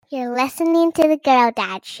You're listening to The Girl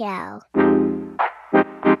Dad Show.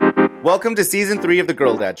 Welcome to Season 3 of The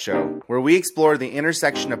Girl Dad Show, where we explore the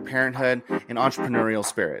intersection of parenthood and entrepreneurial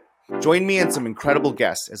spirit. Join me and some incredible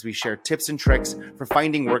guests as we share tips and tricks for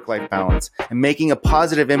finding work-life balance and making a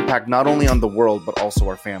positive impact not only on the world, but also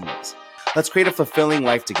our families. Let's create a fulfilling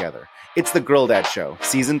life together. It's The Girl Dad Show,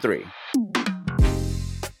 Season 3.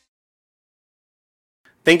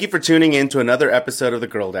 Thank you for tuning in to another episode of The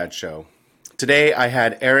Girl Dad Show. Today, I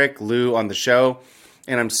had Eric Liu on the show,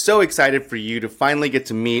 and I'm so excited for you to finally get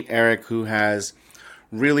to meet Eric, who has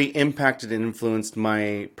really impacted and influenced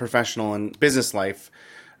my professional and business life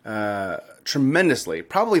tremendously.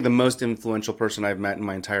 Probably the most influential person I've met in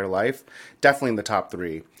my entire life, definitely in the top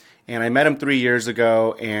 3. And I met him 3 years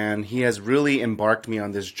ago, and he has really embarked me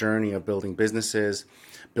on this journey of building businesses,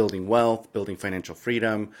 building wealth, building financial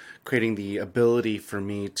freedom, creating the ability for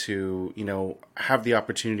me to, have the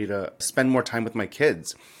opportunity to spend more time with my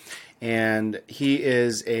kids. And he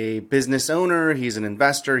is a business owner, he's an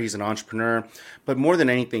investor, he's an entrepreneur, but more than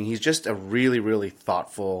anything, he's just a really, really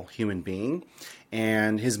thoughtful human being.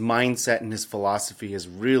 And his mindset and his philosophy has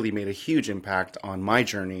really made a huge impact on my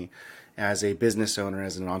journey as a business owner,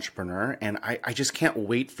 as an entrepreneur. And I just can't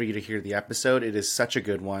wait for you to hear the episode. It is such a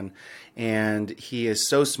good one. And he is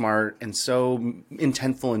so smart and so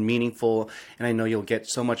intentful and meaningful. And I know you'll get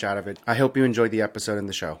so much out of it. I hope you enjoyed the episode and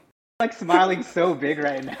the show. Like smiling so big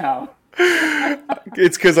right now.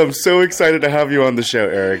 It's because I'm so excited to have you on the show,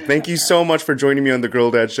 Eric. Thank you so much for joining me on the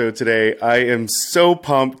Girl Dad Show today. I am so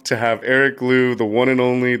pumped to have Eric Liu, the one and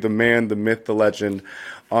only, the man, the myth, the legend,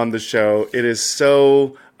 on the show. It is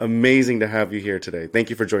so amazing to have you here today. Thank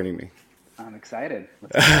you for joining me. I'm excited.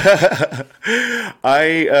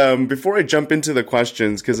 Before I jump into the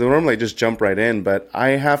questions, because normally I just jump right in, but I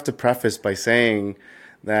have to preface by saying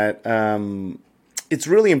that it's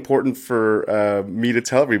really important for me to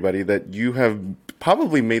tell everybody that you have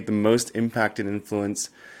probably made the most impact and influence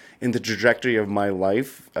in the trajectory of my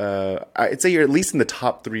life. I'd say you're at least in the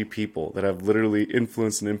top 3 people that have literally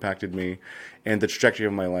influenced and impacted me and the trajectory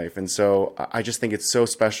of my life. And so I just think it's so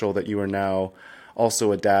special that you are now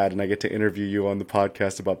also a dad, and I get to interview you on the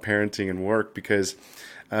podcast about parenting and work, because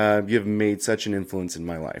you have made such an influence in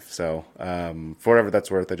my life. So for whatever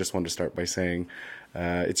that's worth, I just wanted to start by saying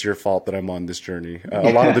it's your fault that I'm on this journey.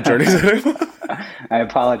 A lot of the journeys that I'm on. I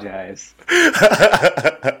apologize.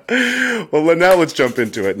 Well, now let's jump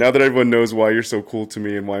into it. Now that everyone knows why you're so cool to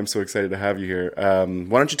me and why I'm so excited to have you here,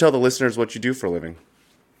 why don't you tell the listeners what you do for a living?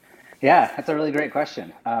 Yeah, that's a really great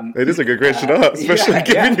question. It is a good question to ask, especially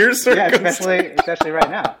given your circumstances. Yeah, especially right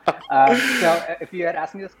now. So if you had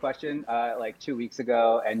asked me this question like 2 weeks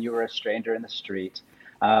ago and you were a stranger in the street,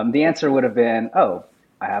 the answer would have been, oh,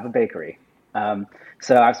 I have a bakery.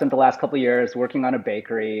 So I've spent the last couple of years working on a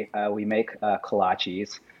bakery. We make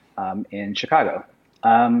kolaches in Chicago.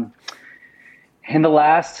 In the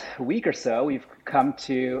last week or so, we've come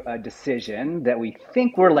to a decision that we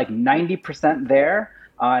think we're like 90% there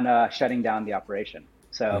on shutting down the operation.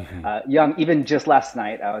 So even just last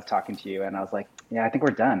night, I was talking to you and I was like, yeah, I think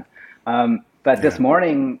we're done. But this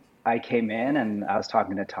morning I came in and I was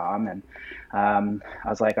talking to Tom, and I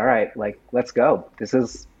was like, all right, let's go. This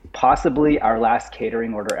is possibly our last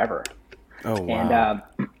catering order ever. Oh, wow.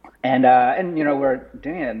 And we're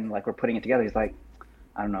doing it and we're putting it together. He's like,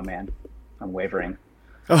 I don't know, man, I'm wavering.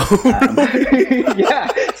 Oh,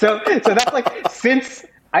 yeah. So that's since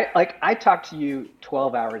I talked to you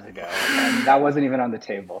 12 hours ago, and that wasn't even on the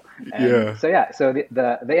table. And So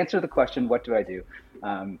the answer to the question, what do I do?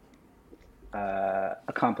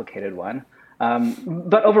 A complicated one.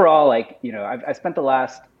 But overall, I spent the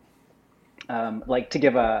last, to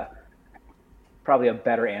give probably a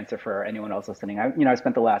better answer for anyone else listening. I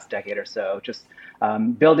spent the last decade or so just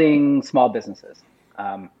building small businesses.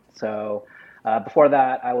 Before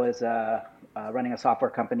that, I was running a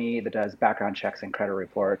software company that does background checks and credit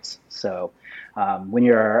reports. So when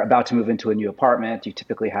you're about to move into a new apartment, you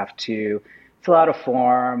typically have to fill out a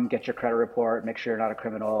form, get your credit report, make sure you're not a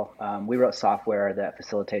criminal. We wrote software that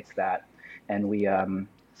facilitates that, and we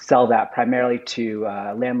sell that primarily to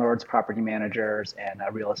landlords, property managers, and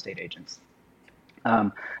real estate agents.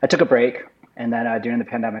 I took a break, and then during the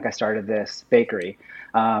pandemic, I started this bakery.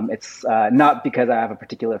 It's not because I have a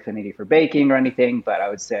particular affinity for baking or anything, but I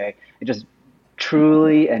would say I just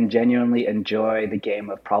truly and genuinely enjoy the game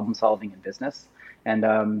of problem solving in business.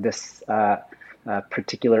 And this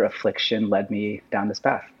particular affliction led me down this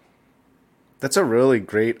path. That's a really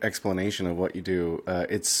great explanation of what you do.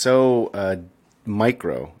 It's so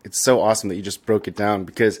micro. It's so awesome that you just broke it down,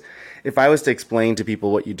 because if I was to explain to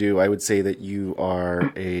people what you do, I would say that you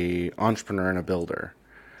are a entrepreneur and a builder.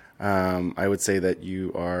 I would say that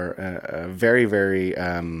you are very, very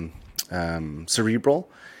cerebral,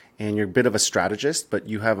 and you're a bit of a strategist, but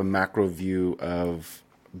you have a macro view of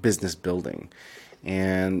business building.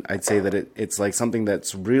 And I'd say that it's like something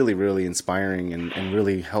that's really, really inspiring and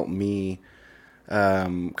really helped me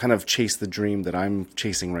kind of chase the dream that I'm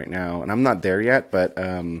chasing right now. And I'm not there yet, but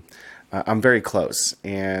I'm very close.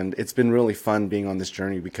 And it's been really fun being on this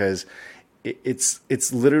journey because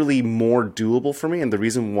it's literally more doable for me. And the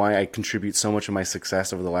reason why I contribute so much of my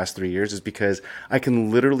success over the last 3 years is because I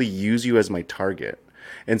can literally use you as my target.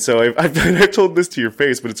 And so I've told this to your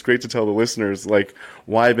face, but it's great to tell the listeners like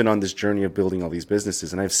why I've been on this journey of building all these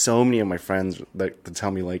businesses. And I have so many of my friends that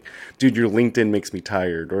tell me like, dude, your LinkedIn makes me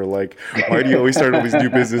tired, or like, why do you always start all these new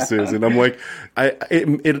businesses? And I'm like,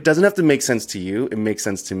 it doesn't have to make sense to you. It makes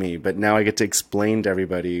sense to me. But now I get to explain to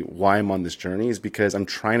everybody why I'm on this journey is because I'm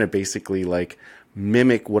trying to basically like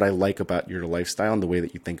mimic what I like about your lifestyle and the way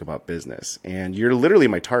that you think about business. And you're literally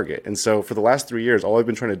my target. And so for the last 3 years, all I've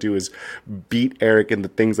been trying to do is beat Eric in the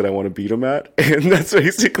things that I want to beat him at. And that's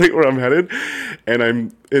basically where I'm headed.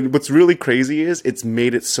 And what's really crazy is it's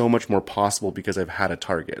made it so much more possible because I've had a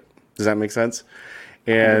target. Does that make sense?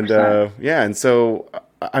 And and so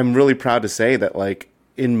I'm really proud to say that like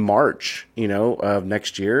in March, of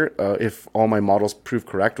next year, if all my models prove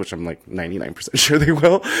correct, which I'm like 99% sure they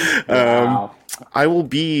will, wow. I will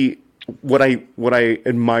be what I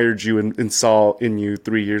admired you and saw in you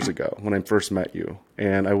 3 years ago when I first met you.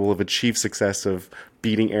 And I will have achieved success of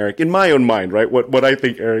beating Eric in my own mind, right? What I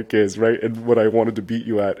think Eric is, right? And what I wanted to beat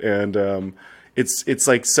you at. And it's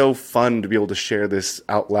like so fun to be able to share this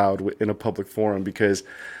out loud in a public forum because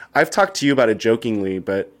I've talked to you about it jokingly,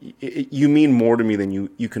 but you mean more to me than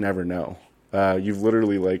you can ever know. You've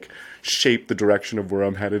literally like shaped the direction of where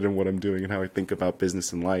I'm headed and what I'm doing and how I think about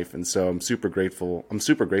business and life. And so I'm super grateful. I'm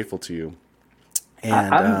super grateful to you.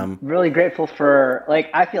 And I'm really grateful for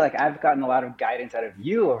I feel like I've gotten a lot of guidance out of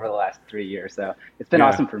you over the last 3 years. So it's been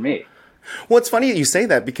awesome for me. Well, it's funny that you say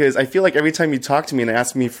that because I feel like every time you talk to me and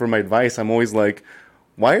ask me for my advice, I'm always like,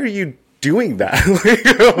 why are you doing that?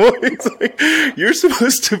 Like, you're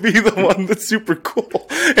supposed to be the one that's super cool.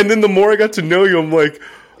 And then the more I got to know you, I'm like,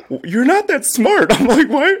 you're not that smart. I'm like,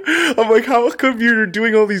 why? I'm like, how come you're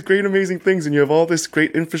doing all these great, amazing things and you have all this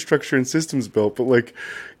great infrastructure and systems built, but like,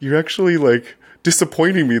 you're actually like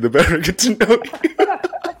disappointing me the better I get to know you.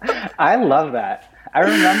 I love that. I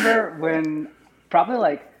remember when probably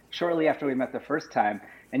like shortly after we met the first time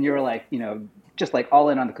and you were like, just like all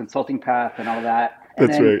in on the consulting path and all that. And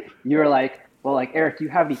that's then right. You were like, well, like, Eric, you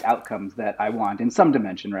have these outcomes that I want in some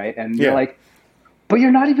dimension, right? And you're like, but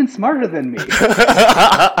you're not even smarter than me.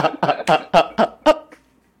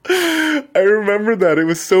 I remember that. It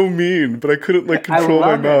was so mean, but I couldn't like control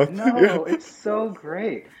my mouth. No, it's so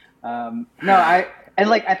great. I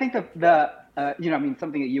think something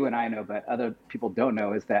that you and I know, but other people don't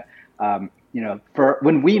know is that, for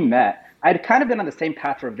when we met, I'd kind of been on the same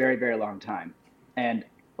path for a very, very long time. And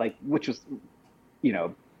which was,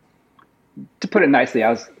 to put it nicely, I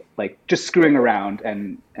was like just screwing around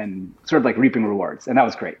and sort of like reaping rewards. And that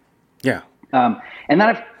was great. Yeah. And then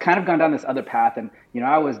I've kind of gone down this other path and,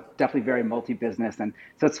 I was definitely very multi-business. And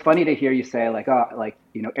so it's funny to hear you say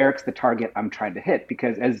Eric's the target I'm trying to hit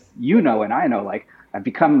because as you know, and I know, like I've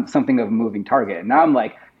become something of a moving target. And now I'm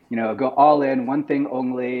like, go all in, one thing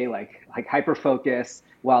only, like hyper focus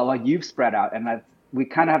while you've spread out. And we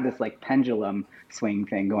kind of have this like pendulum swing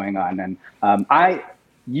thing going on. And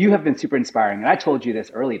you have been super inspiring. And I told you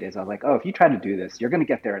this early days. I was like, oh, if you try to do this, you're going to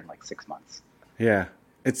get there in like 6 months. Yeah.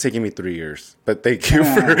 It's taking me 3 years, but thank you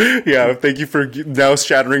for now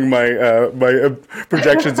shattering my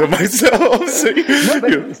projections of myself. So,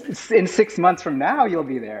 but in 6 months from now, you'll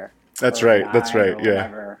be there. That's right. That's right. Yeah.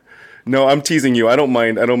 Whatever. No, I'm teasing you. I don't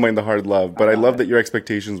mind the hard love, but I love that your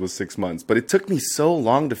expectations was 6 months. But it took me so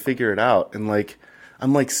long to figure it out, and like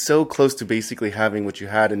I'm like so close to basically having what you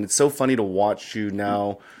had, and it's so funny to watch you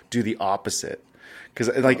now do the opposite. Because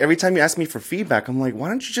like every time you ask me for feedback, I'm like, why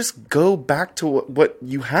don't you just go back to what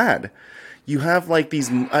you had? You have like these.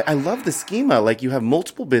 I love the schema. Like you have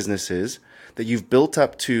multiple businesses that you've built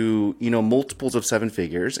up to, multiples of 7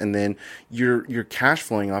 figures, and then you're cash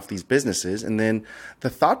flowing off these businesses. And then the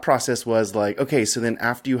thought process was like, okay, so then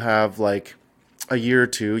after you have like a year or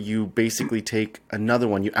two, you basically take another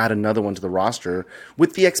one, you add another one to the roster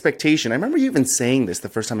with the expectation. I remember you even saying this the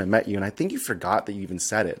first time I met you, and I think you forgot that you even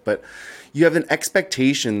said it, but you have an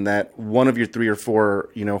expectation that one of your 3 or 4,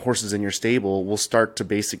 horses in your stable will start to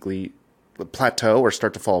basically plateau or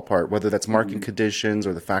start to fall apart, whether that's market conditions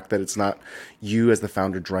or the fact that it's not you as the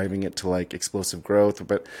founder driving it to like explosive growth.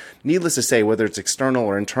 But needless to say, whether it's external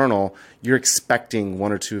or internal, you're expecting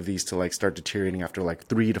one or two of these to like start deteriorating after like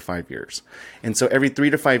 3 to 5 years. And so every 3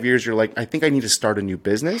 to 5 years, you're like, I think I need to start a new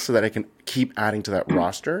business so that I can keep adding to that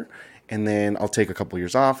roster. And then I'll take a couple of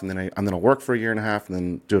years off, and then I'm going to work for a year and a half, and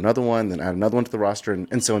then do another one, then add another one to the roster,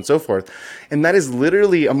 and so on and so forth. And that is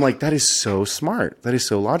literally, I'm like, that is so smart. That is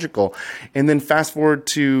so logical. And then fast forward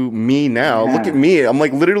to me now. Look at me. I'm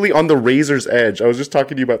like literally on the razor's edge. I was just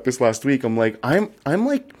talking to you about this last week. I'm like, I'm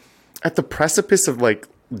like at the precipice of like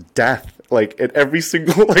death. Like at every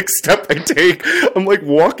single like step I take, I'm like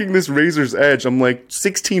walking this razor's edge. I'm like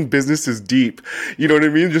 16 businesses deep. You know what I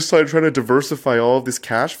mean? Just trying to diversify all of this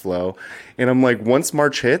cash flow. And I'm like, once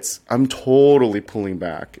March hits, I'm totally pulling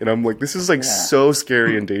back. And I'm like, this is like so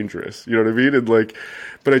scary and dangerous. You know what I mean? And like,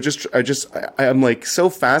 but I'm like so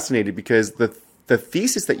fascinated because the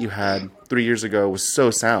thesis that you had 3 years ago was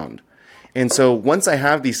so sound. And so once I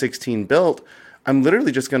have these 16 built, I'm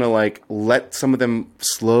literally just going to like let some of them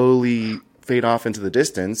slowly fade off into the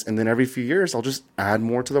distance. And then every few years, I'll just add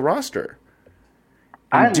more to the roster.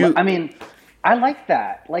 I mean, I like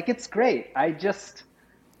that. Like, it's great. I just,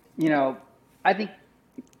 I think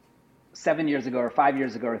 7 years ago or 5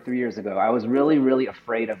 years ago or 3 years ago, I was really, really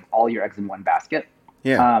afraid of all your eggs in one basket.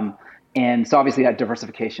 Yeah. And so obviously that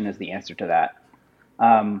diversification is the answer to that.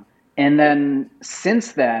 And then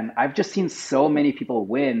since then, I've just seen so many people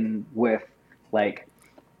win with like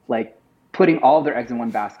putting all of their eggs in one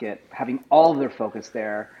basket, having all of their focus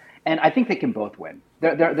there. And I think they can both win.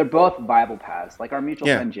 They're both viable paths. Like our mutual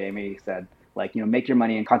friend Jamie said, like, make your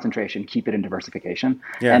money in concentration, keep it in diversification.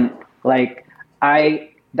 Yeah. And like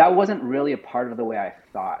that wasn't really a part of the way I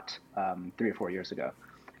thought 3 or 4 years ago.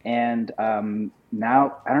 And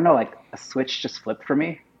now, I don't know, like a switch just flipped for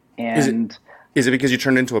me. And is it because you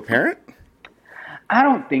turned into a parent? I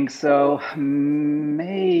don't think so.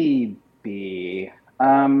 Maybe.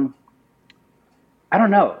 I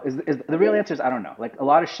don't know. Is the real answer is I don't know. Like a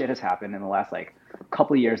lot of shit has happened in the last like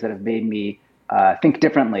couple of years that have made me think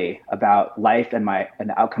differently about life and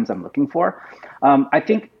the outcomes I'm looking for. I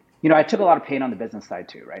think I took a lot of pain on the business side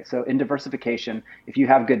too, right? So in diversification, if you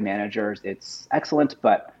have good managers, it's excellent.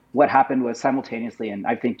 But what happened was simultaneously, and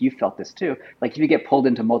I think you felt this too, like if you get pulled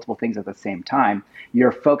into multiple things at the same time,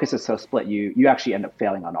 your focus is so split, you actually end up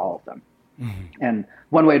failing on all of them. Mm-hmm. And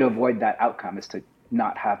one way to avoid that outcome is to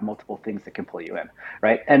not have multiple things that can pull you in,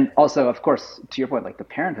 right? And also, of course, to your point, like the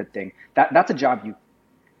parenthood thing, that's a job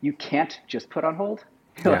you can't just put on hold.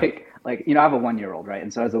 Yeah. like I have a 1-year-old, right?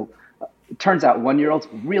 And so it turns out 1-year-olds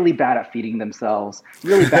really bad at feeding themselves,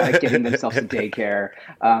 really bad at getting themselves to daycare.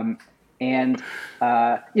 And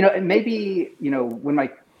maybe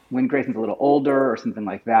when Grayson's a little older or something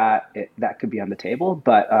like that, that could be on the table.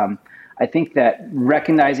 But I think that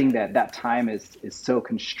recognizing that time is so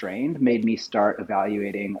constrained made me start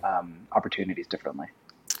evaluating opportunities differently.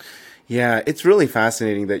 Yeah, it's really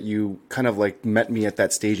fascinating that you kind of like met me at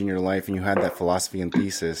that stage in your life and you had that philosophy and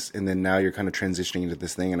thesis, and then now you're kind of transitioning into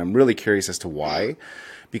this thing, and I'm really curious as to why.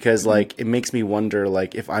 Because like it makes me wonder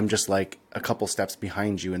like if I'm just like a couple steps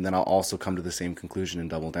behind you and then I'll also come to the same conclusion and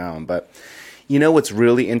double down. But what's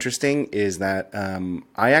really interesting is that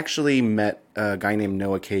I actually met a guy named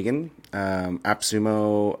Noah Kagan,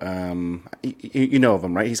 AppSumo. You know of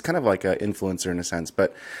him, right? He's kind of like an influencer in a sense.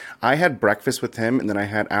 But I had breakfast with him and then I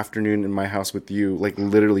had afternoon in my house with you, like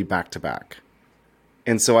literally back to back.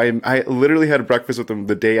 And so I literally had breakfast with him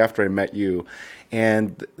the day after I met you.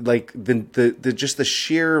 And like the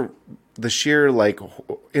sheer like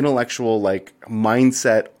intellectual like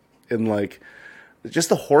mindset and like just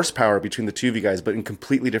the horsepower between the two of you guys, but in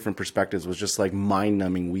completely different perspectives, was just like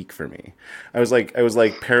mind-numbing week for me. I was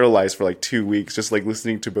like paralyzed for like 2 weeks just like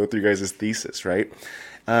listening to both of you guys' thesis, right?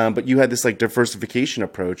 But you had this like diversification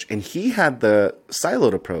approach, and he had the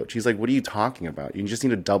siloed approach. He's like, what are you talking about? You just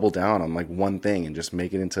need to double down on like one thing and just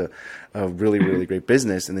make it into a really, really great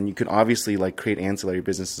business. And then you can obviously like create ancillary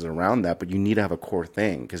businesses around that, but you need to have a core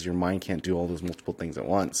thing because your mind can't do all those multiple things at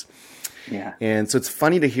once. Yeah. And so it's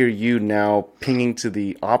funny to hear you now pinging to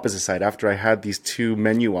the opposite side after I had these two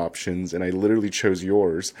menu options and I literally chose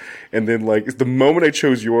yours. And then like the moment I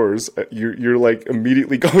chose yours, you're like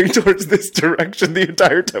immediately going towards this direction the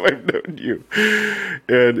entire time I've known you.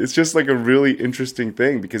 And it's just like a really interesting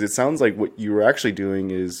thing because it sounds like what you were actually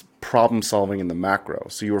doing is problem solving in the macro.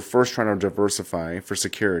 So you were first trying to diversify for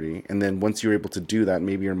security. And then once you were able to do that,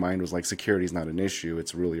 maybe your mind was like, security is not an issue.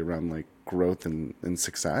 It's really around like growth and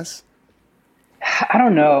success. I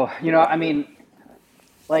don't know. I mean,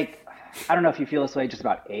 like I don't know if you feel this way just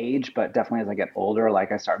about age, but definitely as I get older,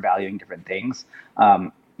 like I start valuing different things.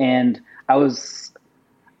 And I was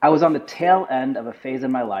on the tail end of a phase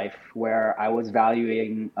in my life where I was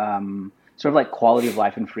valuing sort of like quality of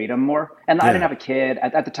life and freedom more. And I didn't Yeah. have a kid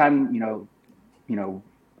at the time. You know,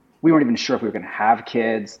 we weren't even sure if we were going to have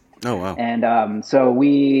kids, Oh wow. and so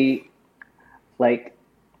like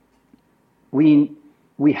we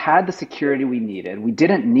we had the security we needed. We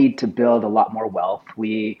didn't need to build a lot more wealth.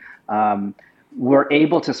 We were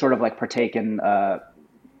able to sort of like partake in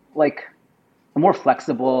like a more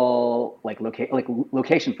flexible, like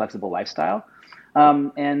location flexible lifestyle.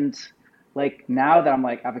 And like now that I'm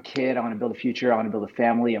like I have a kid, I want to build a future, I want to build a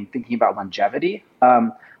family. I'm thinking about longevity.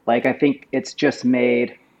 Like I think it's just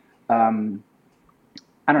made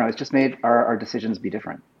I don't know. It's just made our decisions be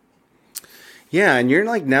different. Yeah, and you're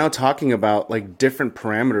like now talking about like different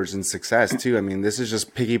parameters in success too. I mean, this is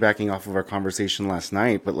just piggybacking off of our conversation last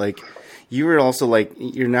night, but like you were also like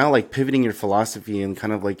you're now like pivoting your philosophy and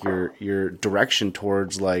kind of like your direction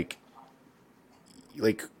towards like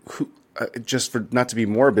who just for not to be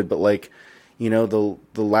morbid, but like the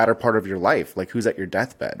latter part of your life, like who's at your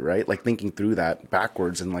deathbed, right? Like thinking through that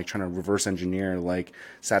backwards and like trying to reverse engineer like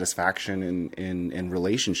satisfaction in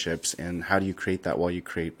relationships and how do you create that while you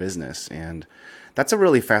create business. And that's a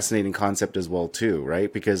really fascinating concept as well too,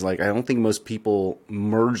 right? Because like I don't think most people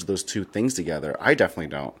merge those two things together. I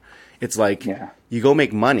definitely don't. It's like Yeah. you go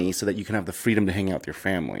make money so that you can have the freedom to hang out with your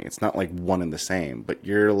family. It's not like one and the same, but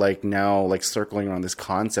you're like now like circling around this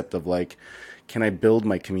concept of like, can I build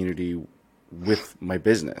my community with my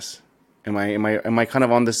business? Am I kind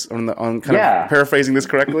of on this on kind of Yeah. paraphrasing this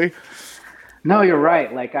correctly? No, you're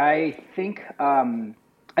right. Like I think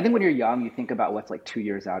when you're young, you think about what's like 2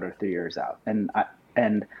 years out or 3 years out,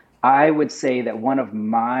 and I would say that one of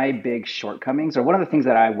my big shortcomings, or one of the things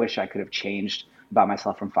that I wish I could have changed about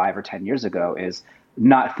myself from 5 or 10 years ago, is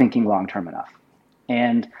not thinking long term enough.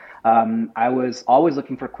 And I was always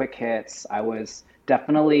looking for quick hits. I was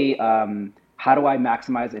definitely how do I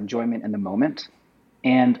maximize enjoyment in the moment,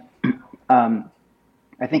 and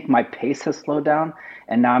I think my pace has slowed down.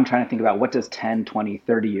 And now I'm trying to think about what does 10, 20,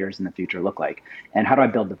 30 years in the future look like? And how do I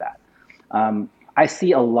build to that? I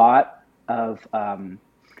see a lot of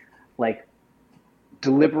like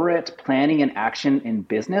deliberate planning and action in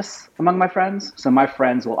business among my friends. So my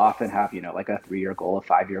friends will often have, like a 3 year goal, a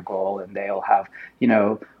 5 year goal, and they'll have,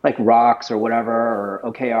 like rocks or whatever, or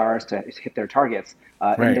OKRs to hit their targets in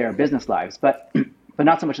Right. their business lives, but but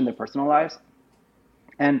not so much in their personal lives.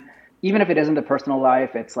 And even if it isn't the personal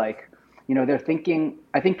life, it's like, they're thinking,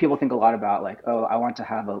 I think people think a lot about like, oh, I want to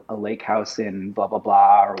have a lake house in blah, blah,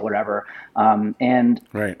 blah, or whatever. And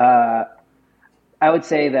Right. I would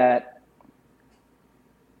say that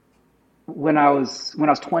when I was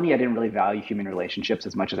 20, I didn't really value human relationships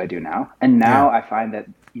as much as I do now. And Yeah. now I find that,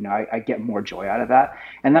 I get more joy out of that.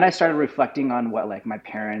 And then I started reflecting on what like my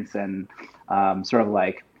parents and sort of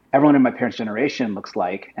like everyone in my parents' generation looks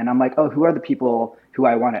like. And I'm like, oh, who are the people who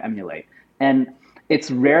I want to emulate? And it's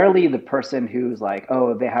rarely the person who's like,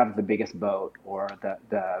 oh, they have the biggest boat or the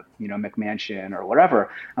McMansion or whatever.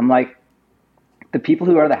 I'm like, the people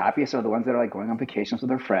who are the happiest are the ones that are like going on vacations with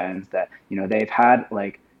their friends, that they've had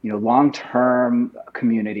like long term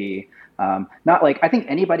community. Not like, I think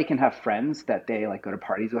anybody can have friends that they like go to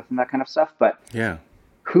parties with and that kind of stuff, but Yeah.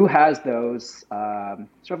 who has those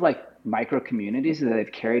sort of like micro communities that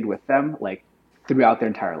they've carried with them like throughout their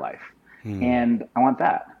entire life? And I want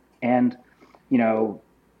that. And you know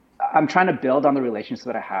I'm trying to build on the relationships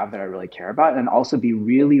that I have that I really care about, and also be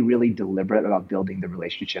really, really deliberate about building the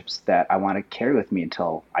relationships that I want to carry with me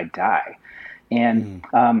until I die. And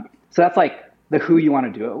so that's like the who you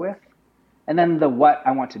want to do it with. And then the what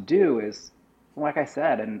I want to do is, like I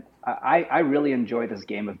said, and I really enjoy this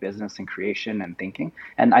game of business and creation and thinking.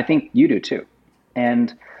 And I think you do too.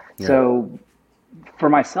 And Yeah. so for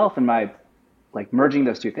myself and my like merging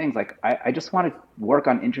those two things, like I just want to work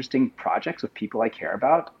on interesting projects with people I care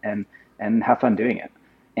about and have fun doing it.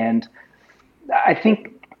 And I think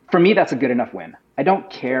for me that's a good enough win. I don't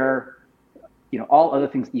care, all other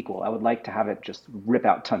things equal. I would like to have it just rip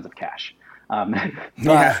out tons of cash. Yeah.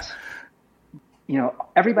 But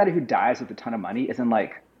everybody who dies with a ton of money isn't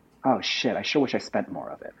like, oh shit, I sure wish I spent more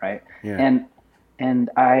of it, right? Yeah. And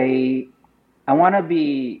I want to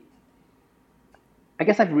be. I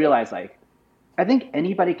guess I've realized like I think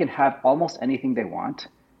anybody can have almost anything they want,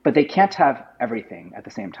 but they can't have everything at the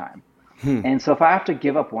same time. And so if I have to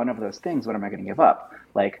give up one of those things, what am I going to give up?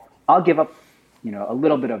 Like I'll give up, a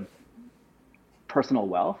little bit of personal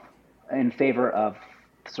wealth in favor of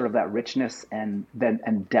sort of that richness and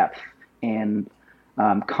depth and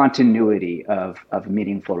continuity of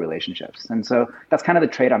meaningful relationships. And so that's kind of the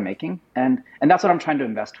trade I'm making. And that's what I'm trying to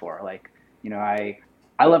invest for. Like,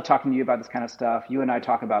 I love talking to you about this kind of stuff. You and I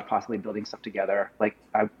talk about possibly building stuff together. Like,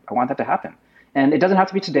 I want that to happen. And it doesn't have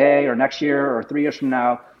to be today or next year or 3 years from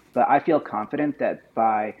now, but I feel confident that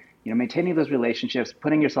by maintaining those relationships,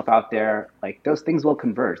 putting yourself out there, like those things will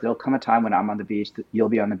converge. There'll come a time when I'm on the beach, you'll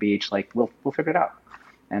be on the beach, like we'll figure it out.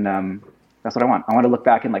 And that's what I want. I want to look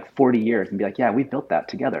back in like 40 years and be like, yeah, we built that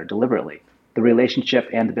together deliberately, the relationship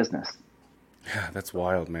and the business. Yeah, that's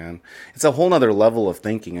wild, man. It's a whole nother level of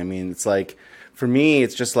thinking. I mean, it's like, for me,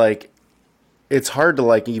 it's just like, it's hard to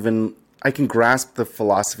like even, I can grasp the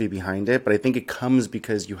philosophy behind it, but I think it comes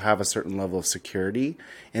because you have a certain level of security,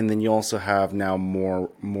 and then you also have now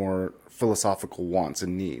more philosophical wants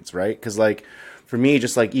and needs, right? Because like for me,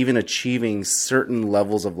 just like even achieving certain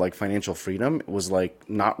levels of like financial freedom was like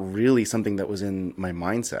not really something that was in my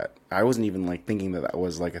mindset. I wasn't even like thinking that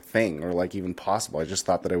was like a thing or like even possible. I just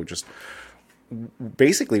thought that I would just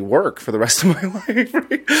basically work for the rest of my life,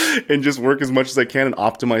 right? And just work as much as I can and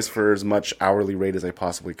optimize for as much hourly rate as I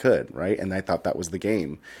possibly could, right? And I thought that was the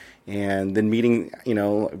game. And then meeting,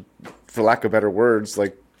 for lack of better words,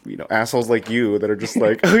 like, assholes like you that are just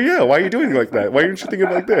like, oh yeah, why are you doing like that? Why aren't you thinking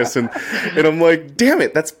like this? And I'm like, damn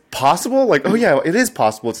it, that's possible? Like, oh yeah, it is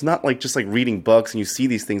possible. It's not like just like reading books and you see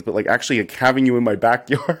these things, but like actually like having you in my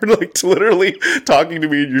backyard, like literally talking to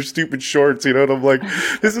me in your stupid shorts, and I'm like,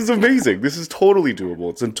 this is amazing. This is totally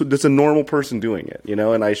doable. It's a normal person doing it,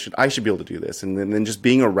 and I should be able to do this. And then just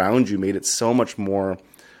being around you made it so much more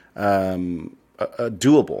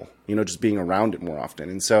doable, just being around it more often.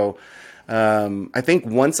 And so I think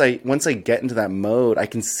once I get into that mode, I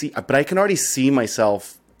can already see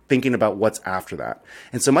myself thinking about what's after that.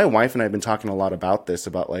 And so my wife and I have been talking a lot about this,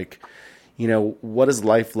 about like, what does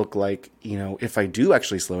life look like, if I do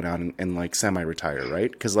actually slow down and like semi-retire, right?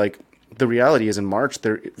 Because like the reality is in March,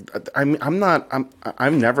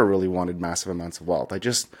 I've never really wanted massive amounts of wealth.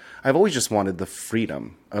 I've always just wanted the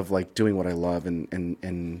freedom of like doing what I love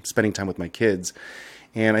and spending time with my kids.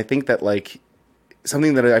 And I think that like,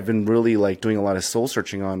 something that I've been really like doing a lot of soul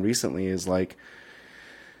searching on recently is like,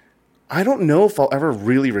 I don't know if I'll ever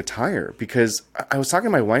really retire, because I was talking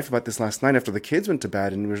to my wife about this last night after the kids went to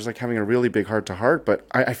bed, and we were just like having a really big heart to heart. But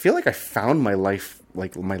I feel like I found my life,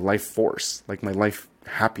 like my life force, like my life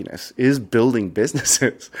happiness is building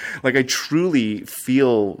businesses. Like I truly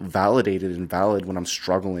feel validated and valid when I'm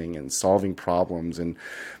struggling and solving problems and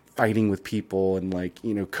fighting with people and like,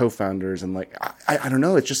 co-founders, and like, I don't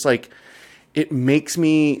know. It's just like,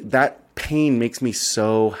 that pain makes me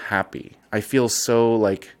so happy. I feel so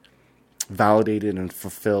like validated and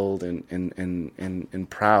fulfilled and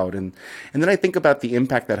proud. And then I think about the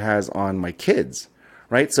impact that has on my kids,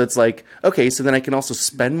 right? So it's like, okay, so then I can also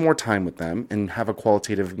spend more time with them and have a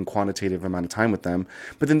qualitative and quantitative amount of time with them,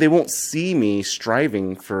 but then they won't see me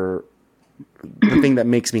striving for the thing that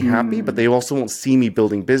makes me happy, but they also won't see me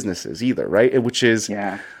building businesses either, right? Which is,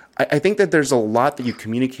 yeah. I think that there's a lot that you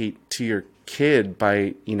communicate to your kid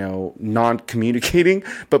by, non-communicating,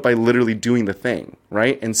 but by literally doing the thing,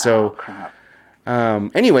 right? And so,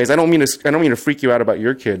 anyways, I don't mean to freak you out about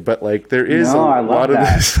your kid, but like there is a lot of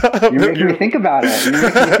this stuff. You're making me think about it. You're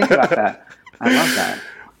making me think about that. I love that.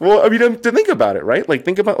 Well, I mean, to think about it, right? Like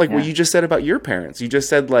think about like what you just said about your parents. You just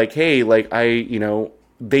said like, hey, like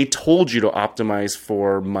they told you to optimize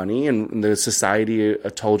for money, and the society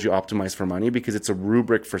told you optimize for money because it's a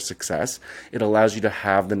rubric for success. It allows you to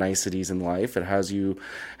have the niceties in life. It has you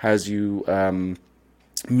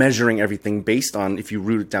measuring everything based on if you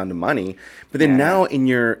root it down to money. But then now in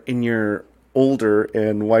your older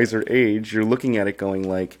and wiser age, you're looking at it going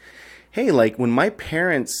like, hey, like when my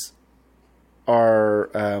parents are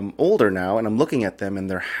older now and I'm looking at them and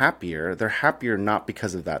they're happier not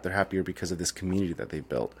because of that. They're happier because of this community that they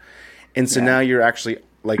built. And so now you're actually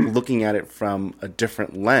like looking at it from a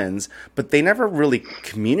different lens, but they never really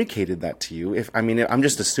communicated that to you. I'm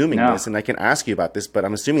just assuming this, and I can ask you about this, but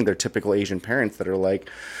I'm assuming they're typical Asian parents that are like,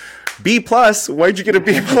 B+, why'd you get a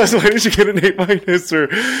B+? Why did you get an A-?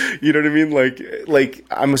 Or, you know what I mean? Like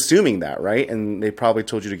I'm assuming that, right? And they probably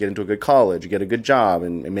told you to get into a good college, get a good job,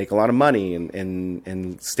 and make a lot of money,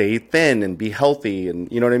 and stay thin and be healthy,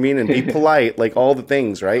 and you know what I mean? And be polite, like all the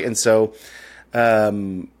things, right? And so,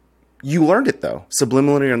 you learned it though,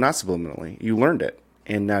 subliminally or not subliminally. You learned it,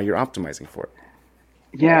 and now you're optimizing for it.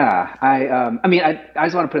 Yeah, I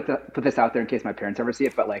just want to put this out there in case my parents ever see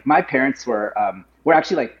it. But like my parents were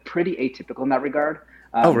actually like pretty atypical in that regard.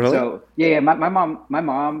 Oh, really? So yeah. My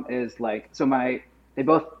mom is like, they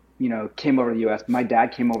both came over to the U.S. My dad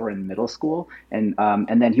came over in middle school, and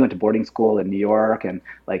then he went to boarding school in New York, and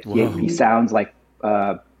like he sounds like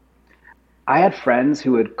I had friends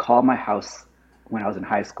who would call my house when I was in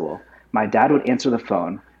high school. My dad would answer the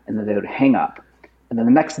phone and then they would hang up. And then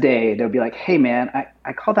the next day they would be like, hey man,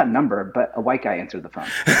 I called that number, but a white guy answered the phone.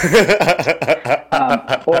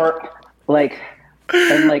 Or like,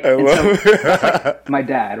 and like, and so that's like my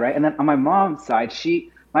dad, right? And then on my mom's side,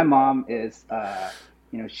 my mom is,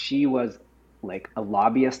 she was like a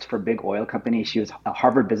lobbyist for big oil companies. She was a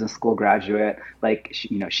Harvard Business School graduate. Like,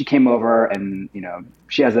 she came over and,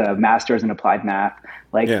 she has a master's in applied math.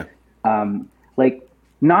 Like, Yeah. Like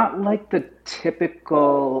not like the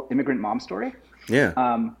typical immigrant mom story.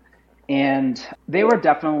 Yeah. And they were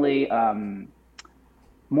definitely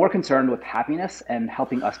more concerned with happiness and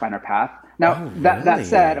helping us find our path. Now, that really?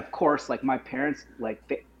 said, of course, like my parents,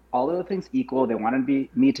 like all other things equal, they wanted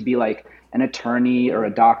me to be like an attorney or a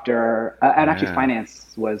doctor, and actually finance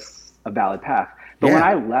was a valid path. But when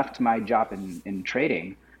I left my job in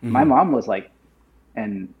trading, my mom was like,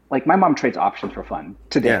 and like my mom trades options for fun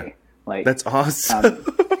today. Yeah. Like That's awesome.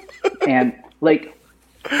 and like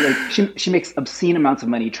she makes obscene amounts of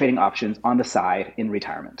money trading options on the side in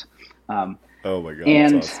retirement. Oh my God.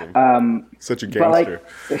 And that's awesome. Such a gangster.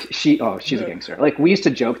 but like she's a gangster. Like we used to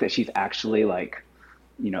joke that she's actually like,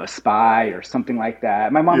 a spy or something like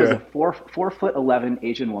that. My mom is a 4'11"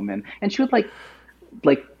 Asian woman, and she would like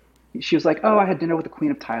she was like, oh, I had dinner with the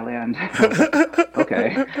Queen of Thailand. I was like,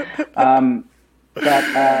 okay.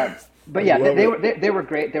 But yeah, they were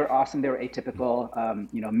great. They were awesome. They were atypical.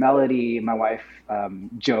 Melody, my wife,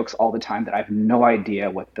 jokes all the time that I have no idea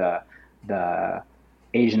what the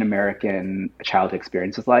Asian American childhood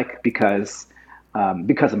experience is like because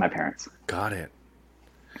of my parents. Got it.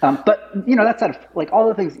 But that said, like all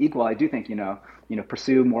the things equal, I do think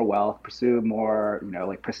pursue more wealth, pursue more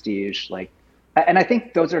like prestige, like, and I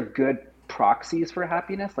think those are good proxies for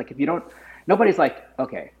happiness. Like if you don't, nobody's like,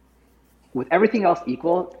 okay, with everything else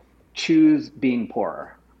equal, choose being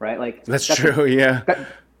poorer, right? Like that's true. Yeah,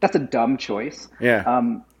 that's a dumb choice.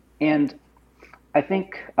 Yeah. And I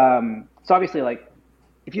think so. Obviously, like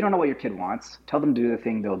if you don't know what your kid wants, tell them to do the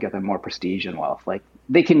thing that'll get them more prestige and wealth. Like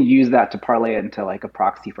they can use that to parlay into like a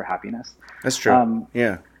proxy for happiness. That's true.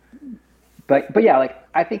 Yeah. But yeah, like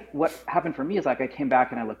I think what happened for me is like I came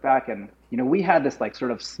back and I look back and we had this like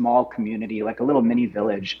sort of small community, like a little mini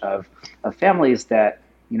village of families that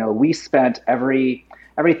we spent every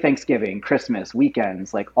Thanksgiving, Christmas,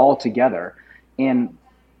 weekends, like all together. And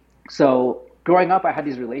so growing up, I had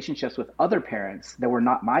these relationships with other parents that were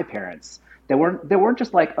not my parents. They weren't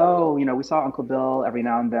just like, oh, we saw Uncle Bill every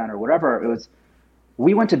now and then or whatever. It was,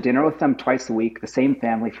 we went to dinner with them twice a week, the same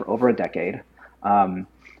family for over a decade.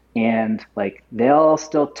 And like, they'll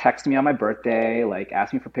still text me on my birthday, like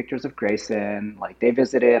ask me for pictures of Grayson, like they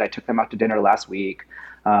visited, I took them out to dinner last week.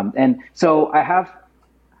 And so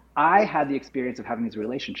I had the experience of having these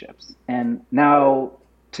relationships. And now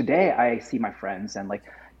today I see my friends and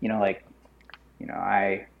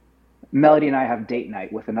Melody and I have date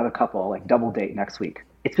night with another couple, like double date next week.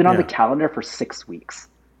 It's been on the calendar for 6 weeks.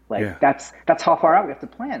 Like that's how far out we have to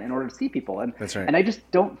plan in order to see people. And that's right. And I just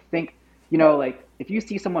don't think, like if you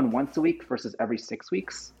see someone once a week versus every 6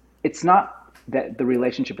 weeks, it's not that the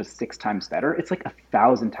relationship is 6 times better. It's like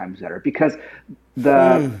 1,000 times better because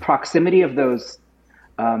the proximity of those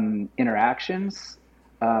interactions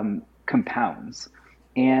compounds,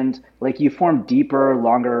 and like you form deeper,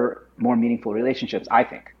 longer, more meaningful relationships. I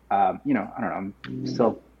think. I don't know. I'm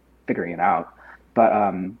still figuring it out, but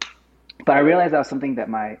I realized that was something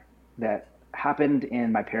that happened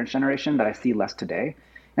in my parents' generation that I see less today,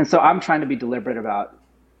 and so I'm trying to be deliberate about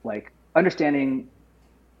like understanding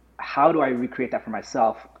how do I recreate that for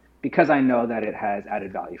myself because I know that it has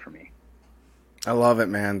added value for me. I love it,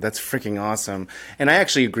 man. That's freaking awesome. And I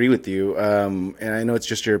actually agree with you. And I know it's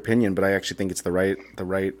just your opinion, but I actually think it's the right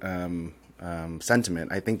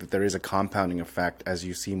sentiment. I think that there is a compounding effect as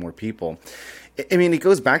you see more people. I mean, it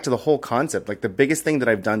goes back to the whole concept. Like the biggest thing that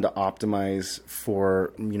I've done to optimize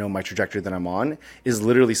for, my trajectory that I'm on is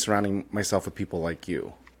literally surrounding myself with people like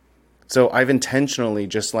you. So I've intentionally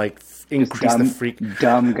just like increased the freak.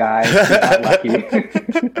 Dumb guys who got lucky.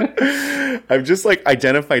 I've just like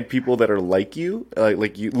identified people that are like you,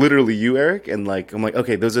 like you, literally you, Eric, and like I'm like,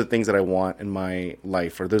 okay, those are the things that I want in my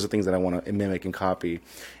life, or those are things that I want to mimic and copy.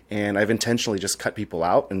 And I've intentionally just cut people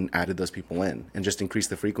out and added those people in and just increased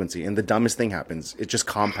the frequency. And the dumbest thing happens. It just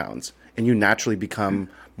compounds. And you naturally become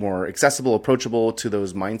more accessible, approachable to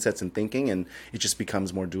those mindsets and thinking. And it just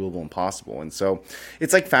becomes more doable and possible. And so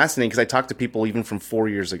it's like fascinating because I talk to people even from 4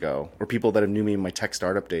 years ago or people that have knew me in my tech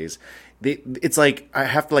startup days, it's like I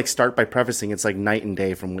have to like start by prefacing it's like night and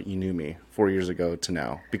day from what you knew me 4 years ago to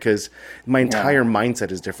now, because my entire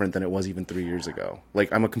mindset is different than it was even 3 years ago.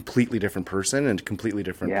 Like I'm a completely different person and completely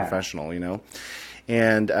different professional, you know?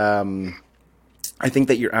 And I think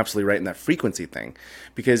that you're absolutely right in that frequency thing,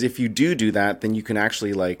 because if you do that, then you can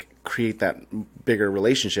actually like create that bigger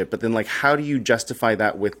relationship. But then like, how do you justify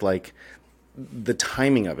that with like the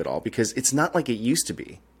timing of it all? Because it's not like it used to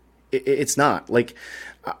be. It's not like,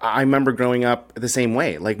 I remember growing up the same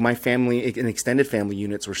way. Like my family and extended family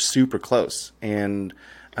units were super close, and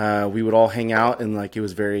we would all hang out, and like it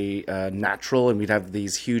was very natural, and we'd have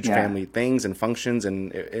these huge family things and functions,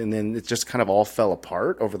 and then it just kind of all fell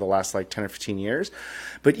apart over the last like 10 or 15 years.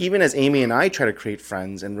 But even as Amy and I try to create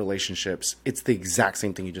friends and relationships, it's the exact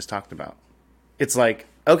same thing you just talked about. It's like,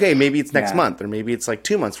 okay, maybe it's next month, or maybe it's like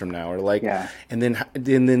 2 months from now, or like, and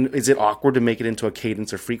then is it awkward to make it into a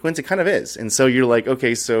cadence or frequency? It kind of is. And so you're like,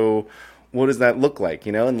 okay, so what does that look like?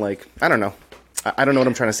 You know, and like, I don't know. I don't know what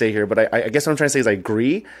I'm trying to say here, but I guess what I'm trying to say is I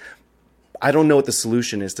agree. I don't know what the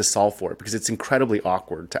solution is to solve for it, because it's incredibly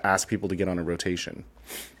awkward to ask people to get on a rotation.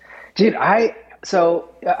 Dude, I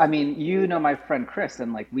mean, you know my friend Chris,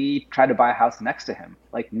 and like we tried to buy a house next to him,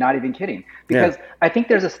 like not even kidding. Because I think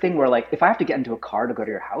there's this thing where like if I have to get into a car to go to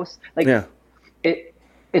your house, like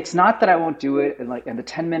it's not that I won't do it and the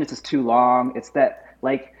 10 minutes is too long. It's that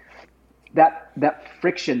like that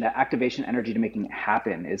friction, that activation energy to making it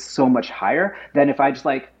happen is so much higher than if I just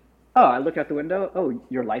like, oh, I look out the window, oh,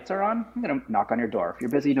 your lights are on, I'm gonna knock on your door. If you're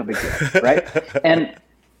busy, no big deal, right?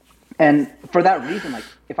 And for that reason, like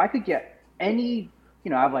if I could get any,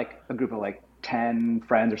 you know, I have like a group of like 10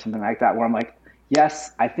 friends or something like that, where I'm like,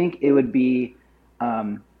 yes, I think it would be,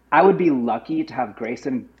 I would be lucky to have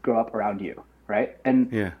Grayson grow up around you, right?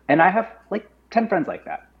 And I have like 10 friends like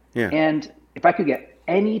that. And if I could get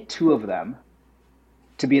any 2 of them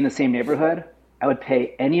to be in the same neighborhood, I would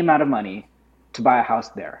pay any amount of money to buy a house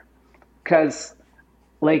there. Because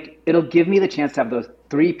like it'll give me the chance to have those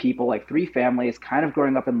 3 people, like 3 families kind of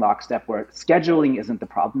growing up in lockstep, where scheduling isn't the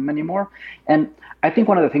problem anymore. And I think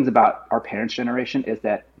one of the things about our parents' generation is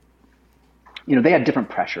that, you know, they had different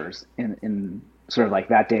pressures in sort of like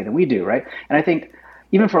that day than we do, right? And I think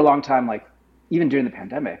even for a long time, like even during the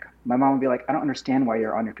pandemic, my mom would be like, I don't understand why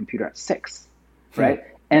you're on your computer at 6, right?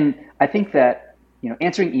 And I think that, you know,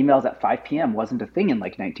 answering emails at 5 p.m. wasn't a thing in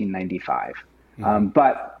like 1995.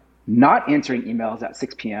 But not answering emails at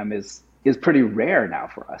 6 p.m. is pretty rare now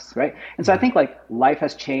for us, right? And so I think like life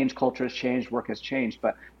has changed, culture has changed, work has changed,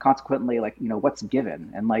 but consequently, like, you know, what's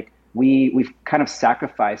given? And like we've kind of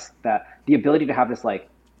sacrificed the ability to have this like,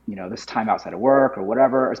 you know, this time outside of work or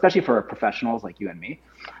whatever, especially for professionals like you and me.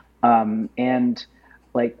 And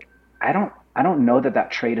like I don't know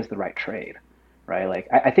that trade is the right trade, right? Like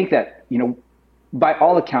I think that, you know, by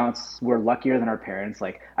all accounts, we're luckier than our parents.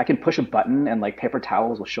 Like I can push a button and like paper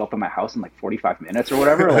towels will show up in my house in like 45 minutes or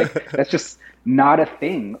whatever. Like that's just not a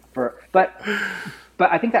thing but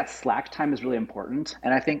I think that slack time is really important.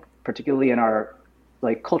 And I think particularly in our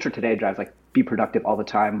like culture today drives like be productive all the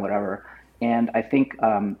time, whatever. And I think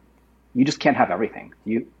you just can't have everything.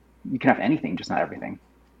 You can have anything, just not everything.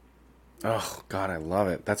 Oh God, I love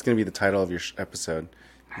it. That's going to be the title of your episode.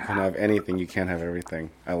 You can have anything, you can't have everything.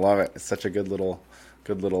 I love it. It's such a good little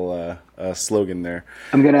slogan there.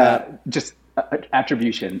 I'm gonna just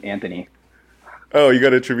attribution, Anthony. Oh, you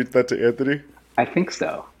got to attribute that to Anthony? I think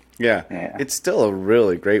so. Yeah, it's still a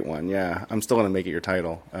really great one. Yeah, I'm still gonna make it your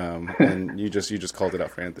title. And you just called it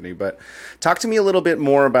out for Anthony. But talk to me a little bit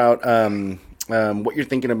more about what you're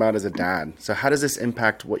thinking about as a dad. So how does this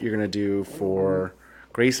impact what you're gonna do for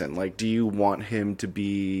Grayson? Like, do you want him to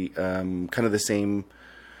be kind of the same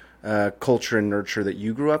culture and nurture that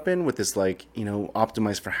you grew up in, with this, like, you know,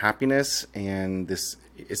 optimized for happiness, and this,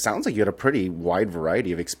 it sounds like you had a pretty wide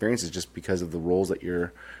variety of experiences just because of the roles that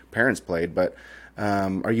your parents played, but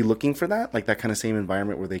are you looking for that, like that kind of same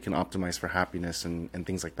environment where they can optimize for happiness and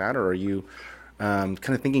things like that? Or are you kind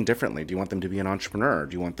of thinking differently? Do you want them to be an entrepreneur?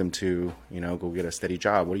 Do you want them to, you know, go get a steady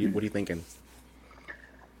job? What are you thinking?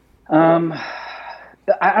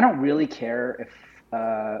 I don't really care if,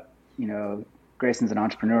 you know, Grayson's an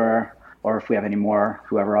entrepreneur or if we have any more,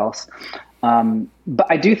 whoever else. But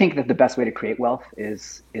I do think that the best way to create wealth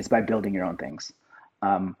is by building your own things.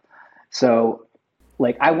 So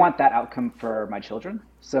like, I want that outcome for my children.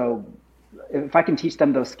 So if I can teach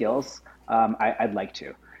them those skills, I'd like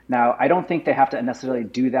to. Now, I don't think they have to necessarily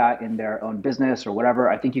do that in their own business or whatever.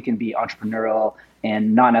 I think you can be entrepreneurial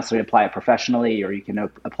and not necessarily apply it professionally, or you can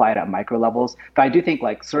apply it at micro levels. But I do think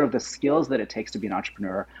like sort of the skills that it takes to be an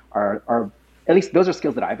entrepreneur are at least those are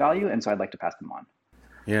skills that I value. And so I'd like to pass them on.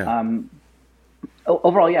 Yeah.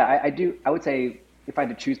 Overall, yeah, I do. I would say if I had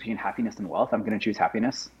to choose between happiness and wealth, I'm going to choose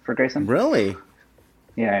happiness for Grayson. Really?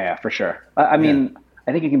 Yeah, for sure. I Yeah. mean,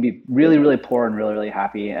 I think you can be really, really poor and really, really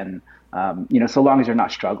happy, and so long as you're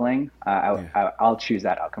not struggling, Yeah. I'll choose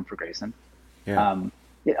that outcome for Grayson. Yeah.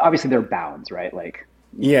 Obviously, there are bounds, right? Like,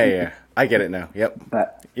 Yeah. Yeah. I get it now. Yep.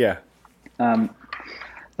 but Yeah.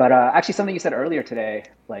 actually, something you said earlier today,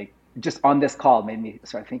 like just on this call, made me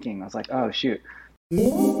start thinking. I was like, oh shoot.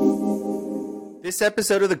 This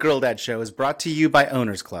episode of The Girl Dad Show is brought to you by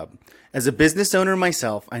Owners Club. As a business owner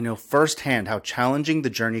myself, I know firsthand how challenging the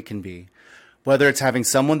journey can be. Whether it's having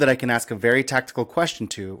someone that I can ask a very tactical question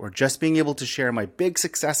to, or just being able to share my big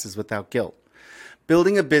successes without guilt.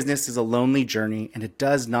 Building a business is a lonely journey, and it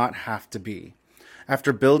does not have to be.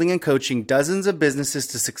 After building and coaching dozens of businesses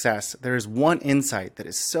to success, there is one insight that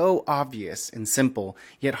is so obvious and simple,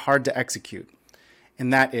 yet hard to execute.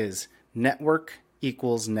 And that is network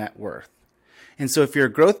equals net worth. And so if you're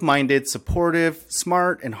a growth-minded, supportive,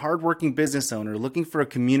 smart, and hardworking business owner looking for a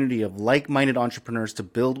community of like-minded entrepreneurs to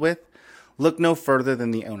build with, look no further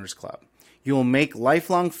than the Owners Club. You will make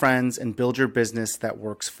lifelong friends and build your business that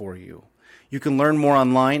works for you. You can learn more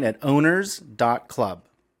online at owners.club.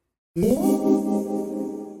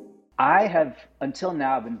 I have until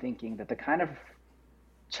now been thinking that the kind of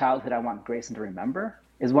childhood I want Grayson to remember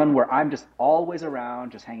is one where I'm just always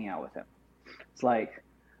around, just hanging out with him. It's like,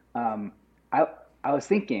 I was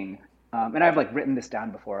thinking, and I've like written this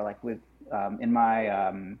down before, like with in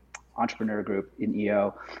my entrepreneur group in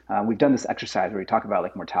EO, we've done this exercise where we talk about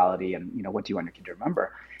like mortality and what do you want your kid to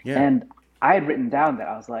remember. Yeah. And I had written down that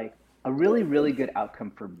I was like, a really, really good outcome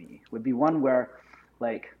for me would be one where,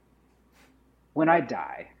 like, when I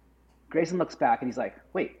die, Grayson looks back and he's like,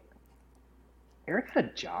 wait, Eric had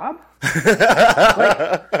a job?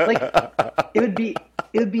 like it would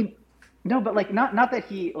be no, but like not that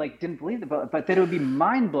he like didn't believe it, but that it would be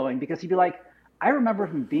mind blowing because he'd be like, I remember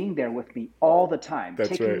him being there with me all the time, That's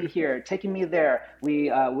taking right. me here, taking me there.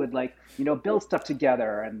 We would like build stuff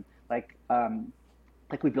together and like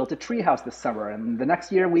we built a treehouse this summer, and the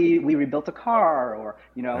next year we rebuilt a car, or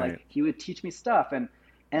Right. like he would teach me stuff,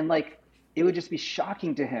 and like it would just be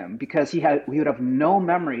shocking to him because he would have no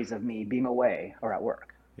memories of me being away or at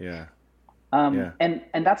work. Yeah. And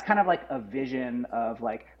that's kind of like a vision of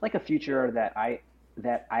like a future that I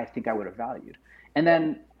think I would have valued. And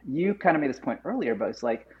then you kind of made this point earlier, but it's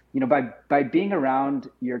like, by being around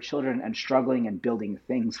your children and struggling and building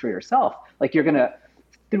things for yourself, like you're gonna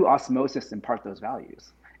through osmosis impart those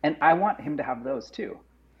values. And I want him to have those too.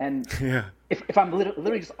 And Yeah. if I'm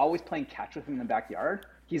literally just always playing catch with him in the backyard,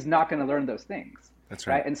 he's not going to learn those things. That's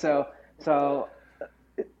right. And so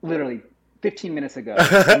literally 15 minutes ago,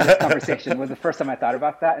 in this conversation was the first time I thought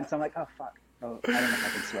about that. And so I'm like, oh, fuck. Oh, I don't know if I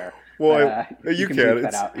can swear. Well, you can can. bleep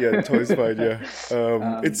that out. Yeah, totally fine.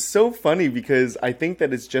 Yeah. It's so funny because I think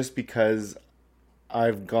that it's just because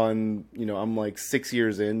I've gone, I'm like 6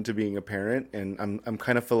 years into being a parent, and I'm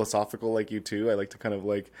kind of philosophical like you too. I like to kind of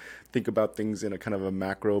like think about things in a kind of a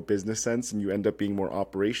macro business sense, and you end up being more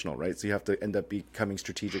operational, right? So you have to end up becoming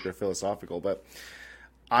strategic or philosophical. But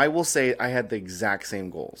I will say I had the exact same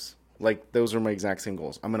goals. Like those are my exact same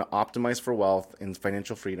goals. I'm going to optimize for wealth and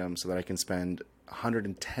financial freedom so that I can spend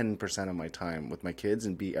 110% of my time with my kids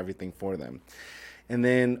and be everything for them. And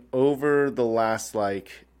then over the last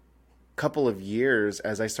couple of years,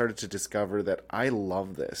 as I started to discover that I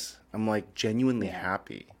love this, I'm like genuinely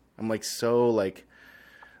happy. I'm like so like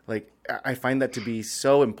I find that to be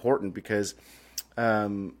so important because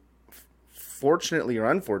fortunately or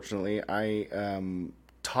unfortunately, I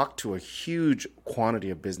talk to a huge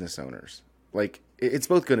quantity of business owners. Like it's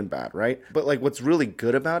both good and bad, right? But like what's really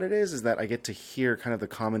good about it is that I get to hear kind of the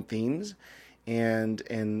common themes. And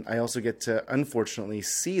I also get to, unfortunately,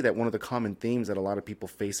 see that one of the common themes that a lot of people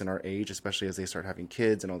face in our age, especially as they start having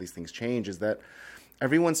kids and all these things change, is that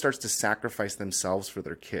everyone starts to sacrifice themselves for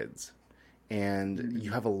their kids. And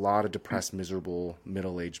you have a lot of depressed, miserable,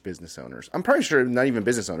 middle-aged business owners. I'm probably sure not even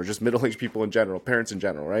business owners, just middle-aged people in general, parents in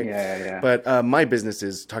general, right? Yeah. But my business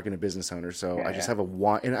is talking to business owners, so I just have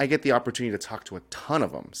and I get the opportunity to talk to a ton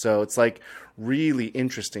of them. So it's like really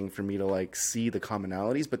interesting for me to like see the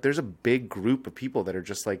commonalities. But there's a big group of people that are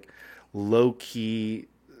just like low-key,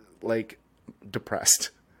 like depressed.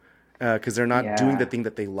 Because they're not doing the thing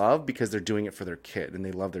that they love because they're doing it for their kid, and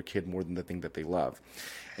they love their kid more than the thing that they love.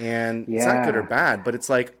 And it's not good or bad, but it's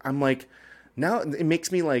like, I'm like, now it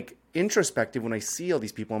makes me like introspective when I see all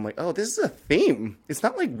these people. I'm like, oh, this is a theme. It's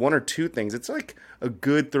not like one or two things. It's like a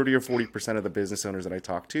good 30 or 40% of the business owners that I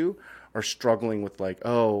talk to are struggling with like,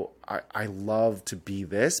 oh, I love to be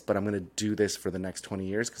this, but I'm going to do this for the next 20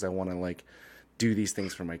 years because I want to like do these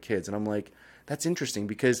things for my kids. And I'm like, that's interesting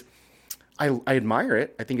because I admire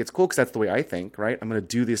it. I think it's cool because that's the way I think, right? I'm going to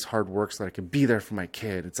do this hard work so that I can be there for my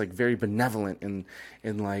kid. It's like very benevolent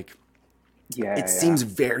and like, it seems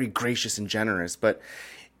very gracious and generous. But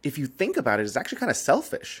if you think about it, it's actually kind of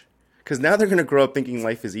selfish because now they're going to grow up thinking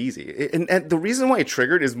life is easy. And the reason why it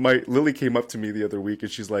triggered is Lily came up to me the other week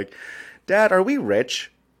and she's like, Dad, are we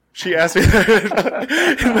rich? She asked me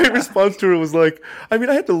that. And my response to her was like, I mean,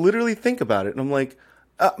 I had to literally think about it. And I'm like,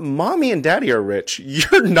 Mommy and Daddy are rich.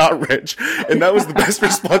 You're not rich. And that was the best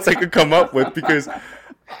response I could come up with because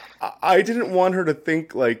I didn't want her to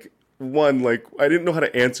think like, one, like, I didn't know how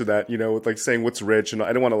to answer that, you know, with like saying what's rich. And I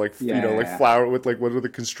didn't want to like, flower it with like, what are the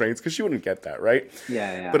constraints? Because she wouldn't get that, right?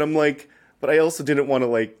 Yeah. But I'm like, but I also didn't want to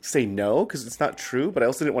like say no because it's not true. But I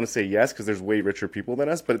also didn't want to say yes because there's way richer people than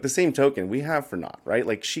us. But at the same token, we have for naught, right?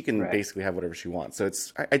 Like she can basically have whatever she wants. So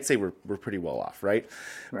I'd say we're pretty well off, right?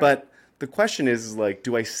 But the question is like,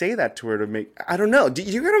 do I say that to her to make, I don't know. Do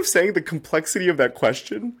you get what I'm saying? The complexity of that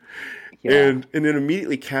question? Yeah. And it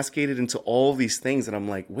immediately cascaded into all these things. And I'm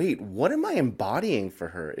like, wait, what am I embodying for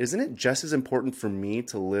her? Isn't it just as important for me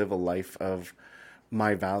to live a life of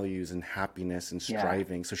my values and happiness and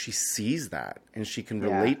striving? So she sees that and she can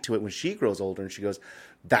relate to it when she grows older and she goes,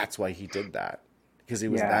 that's why he did that. Because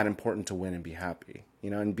it was that important to win and be happy,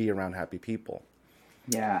 you know, and be around happy people.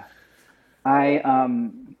 Yeah.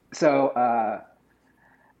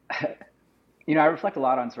 You know, I reflect a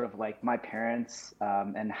lot on sort of like my parents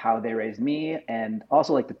and how they raised me and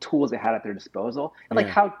also like the tools they had at their disposal and like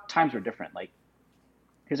how times were different. Like,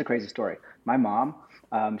 here's a crazy story. My mom,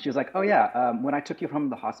 she was like, oh yeah, when I took you from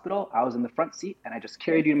the hospital, I was in the front seat and I just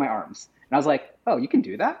carried you in my arms. And I was like, oh, you can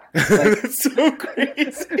do that? Like, that's so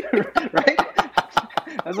crazy. Right?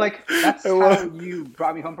 I was like, that's how you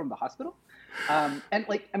brought me home from the hospital? And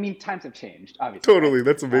like, I mean, times have changed, obviously. Totally. Right?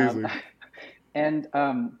 That's amazing.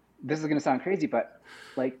 This is going to sound crazy, but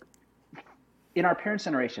like in our parents'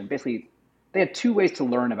 generation, basically they had two ways to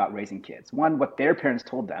learn about raising kids. One, what their parents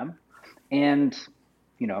told them. And,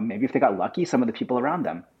 you know, maybe if they got lucky, some of the people around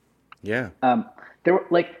them. Yeah. There were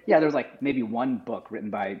like, there was like maybe one book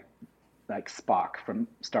written by like Spock from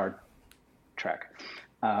Star Trek.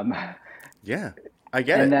 Yeah, I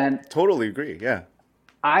get it. And then totally agree. Yeah.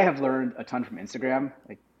 I have learned a ton from Instagram,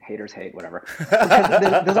 like haters hate, whatever.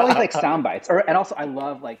 There's always like sound bites. And also I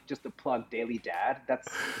love like just the plug Daily Dad. That's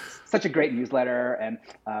such a great newsletter. And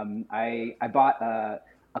I bought a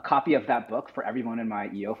copy of that book for everyone in my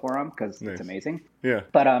EO forum because it's amazing. Yeah.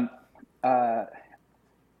 But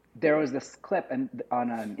there was this clip on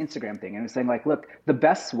an Instagram thing and it was saying like, look, the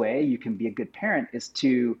best way you can be a good parent is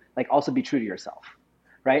to like also be true to yourself.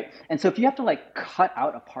 Right. And so if you have to like cut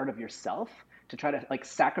out a part of yourself to try to like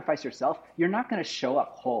sacrifice yourself, you're not going to show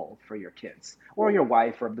up whole for your kids or your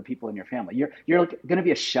wife or the people in your family. You're going to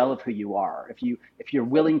be a shell of who you are if you're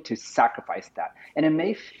willing to sacrifice that. And it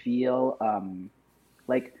may feel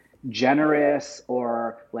like generous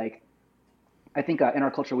or like, I think in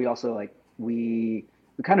our culture we also like we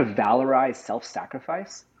kind of valorize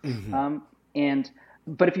self-sacrifice. Mm-hmm.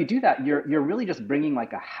 But if you do that, you're really just bringing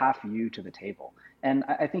like a half you to the table. And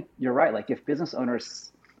I think you're right. Like if business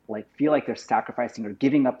owners like feel like they're sacrificing or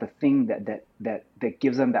giving up the thing that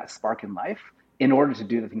gives them that spark in life in order to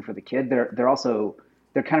do the thing for the kid, they're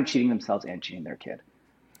kind of cheating themselves and cheating their kid.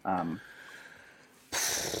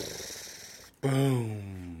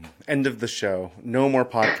 Boom. End of the show. No more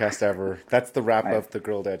podcast ever. That's the wrap of the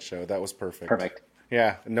Girl Dad Show. That was perfect. Perfect.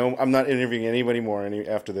 Yeah. No, I'm not interviewing anybody more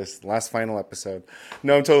after this last final episode.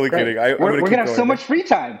 No, I'm totally kidding. We're going to have so much free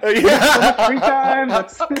time. So much free time.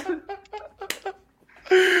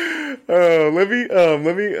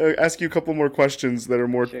 Let me ask you a couple more questions that are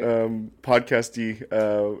more podcasty,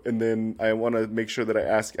 and then I want to make sure that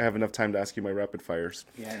I have enough time to ask you my rapid fires.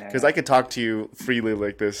 Because I could talk to you freely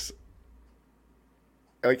like this,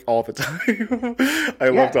 like all the time. I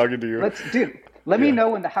love talking to you. Let me know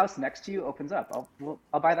when the house next to you opens up.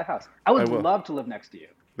 I'll buy the house. I would love to live next to you.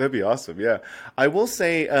 That'd be awesome. Yeah, I will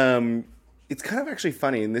say it's kind of actually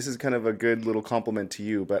funny, and this is kind of a good little compliment to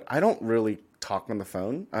you. But I don't really talk on the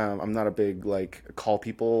phone. I'm not a big like call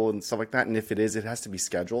people and stuff like that. And if it is, it has to be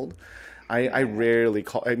scheduled. I rarely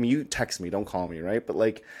call. I mean, you text me, don't call me, right? But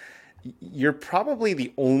like, you're probably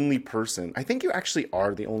the only person. I think you actually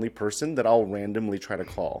are the only person that I'll randomly try to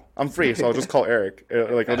call. I'm free, so I'll just call Eric.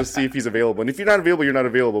 Like, I'll just see if he's available. And if you're not available, you're not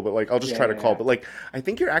available. But like, I'll just try to call. But like, I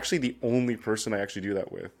think you're actually the only person I actually do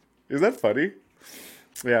that with. Is that funny?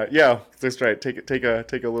 Yeah, that's right. Take a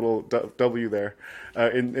little W there,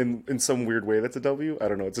 in some weird way. That's a W. I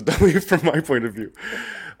don't know. It's a W from my point of view.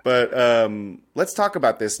 But let's talk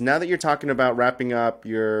about this now that you're talking about wrapping up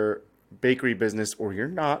your bakery business, or you're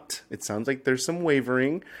not. It sounds like there's some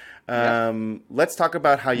wavering. Let's talk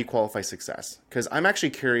about how you qualify success, because I'm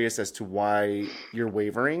actually curious as to why you're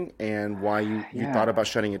wavering and why you thought about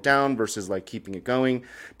shutting it down versus like keeping it going,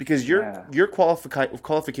 because your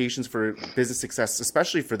qualifications for business success,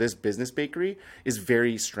 especially for this business bakery, is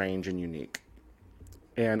very strange and unique.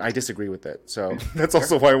 And I disagree with it. So that's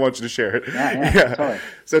also why I want you to share it. Yeah. Totally.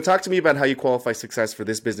 So talk to me about how you qualify success for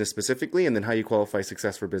this business specifically, and then how you qualify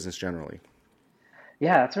success for business generally.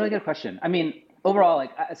 Yeah, that's a really good question. I mean, overall,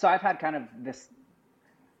 like, so I've had kind of this,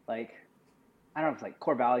 like, I don't know if it's like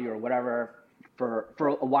core value or whatever for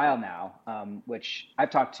a while now, which I've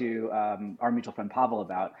talked to our mutual friend Pavel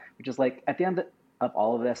about, which is like, at the end of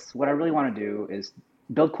all of this, what I really want to do is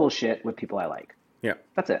build cool shit with people I like. Yeah.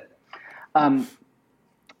 That's it.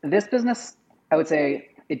 This business, I would say,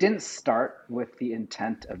 it didn't start with the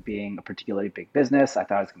intent of being a particularly big business. I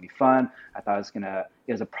thought it was going to be fun. I thought it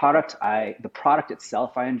was a product. The product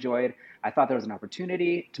itself I enjoyed. I thought there was an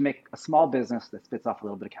opportunity to make a small business that spits off a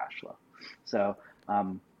little bit of cash flow. So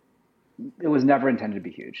it was never intended to be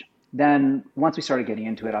huge. Then once we started getting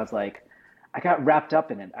into it, I was like, I got wrapped up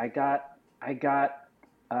in it. I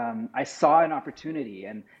saw an opportunity,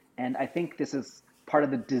 and I think this is part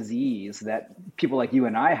of the disease that people like you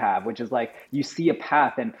and I have, which is like, you see a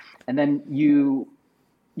path and then you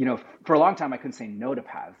know, for a long time I couldn't say no to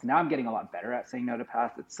paths. Now I'm getting a lot better at saying no to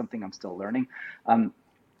paths. It's something I'm still learning.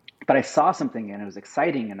 But I saw something and it was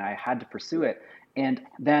exciting and I had to pursue it. And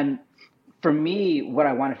then for me, what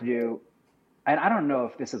I wanted to do, and I don't know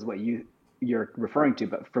if this is what you're referring to,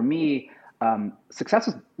 but for me,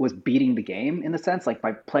 success was beating the game, in the sense, like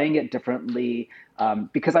by playing it differently,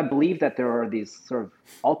 because I believe that there are these sort of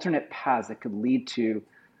alternate paths that could lead to,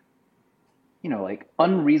 you know, like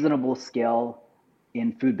unreasonable scale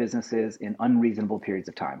in food businesses in unreasonable periods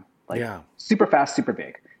of time, like super fast, super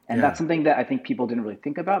big. And that's something that I think people didn't really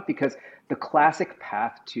think about, because the classic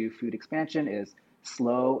path to food expansion is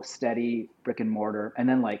slow, steady, brick and mortar, and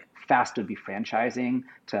then like fast would be franchising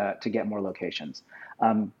to get more locations.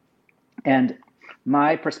 And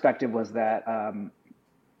my perspective was that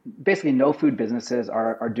basically no food businesses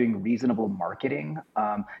are doing reasonable marketing,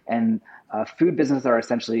 and food businesses are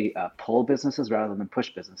essentially pull businesses rather than push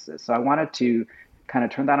businesses. So I wanted to kind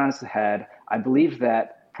of turn that on its head. I believed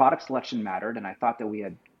that product selection mattered, and I thought that we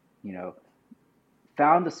had, you know,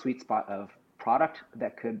 found the sweet spot of product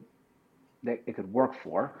that it could work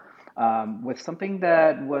for, with something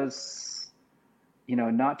that was, you know,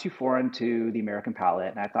 not too foreign to the American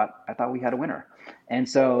palate. And I thought we had a winner. And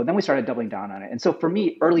so then we started doubling down on it. And so for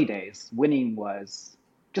me, early days, winning was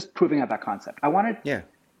just proving out that concept. I wanted to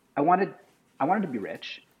be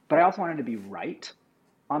rich, but I also wanted to be right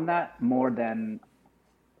on that more than,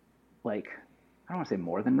 like, I don't want to say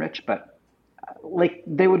more than rich, but like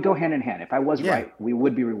they would go hand in hand. If I was right, we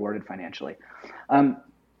would be rewarded financially.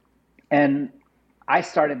 And I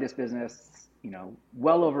started this business, you know,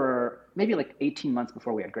 well over maybe like 18 months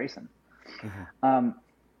before we had Grayson.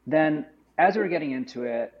 Then as we were getting into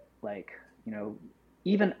it, like, you know,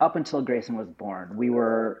 even up until Grayson was born, we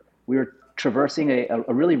were traversing a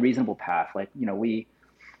really reasonable path. Like,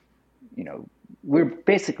 we're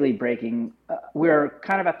basically breaking, we're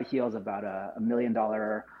kind of at the heels of about a $1 million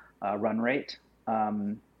run rate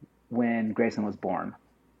when Grayson was born.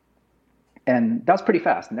 And that was pretty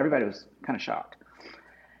fast, and everybody was kind of shocked.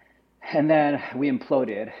 And then we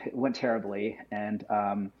imploded. It went terribly, and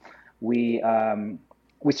we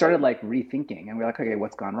started like rethinking, and we're like, okay,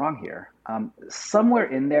 what's gone wrong here? Somewhere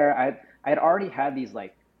in there, I had already had these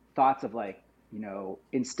like thoughts of like, you know,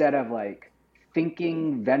 instead of like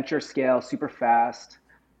thinking venture scale super fast,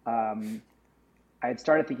 I had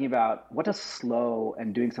started thinking about what does slow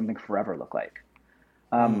and doing something forever look like.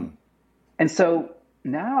 And so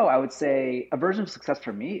now I would say a version of success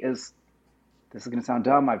for me is, this is going to sound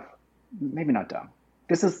dumb. Maybe not dumb.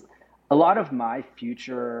 This is a lot of my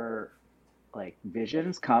future like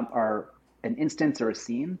visions are an instance or a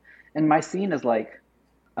scene. And my scene is like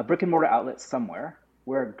a brick and mortar outlet somewhere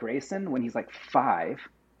where Grayson, when he's like 5,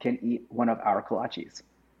 can eat one of our kolaches.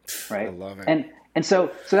 Right. I love it. And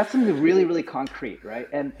so that's something really, really concrete. Right.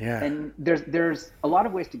 And there's a lot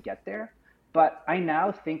of ways to get there, but I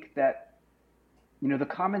now think that, you know, the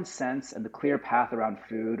common sense and the clear path around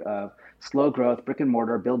food of slow growth, brick and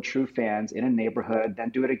mortar, build true fans in a neighborhood, then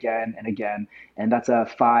do it again and again. And that's a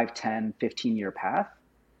 5, 10, 15-year path.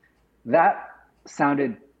 That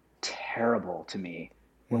sounded terrible to me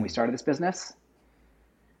when we started this business.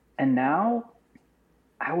 And now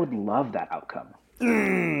I would love that outcome.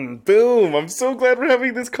 Boom. I'm so glad we're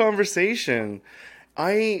having this conversation.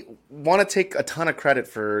 I want to take a ton of credit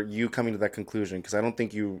for you coming to that conclusion, because I don't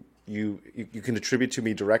think you you can attribute to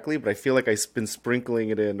me directly, but I feel like I've been sprinkling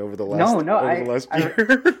it in over the last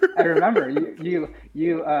year. I remember you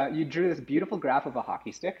drew this beautiful graph of a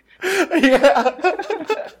hockey stick. Yeah.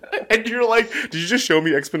 And you're like, did you just show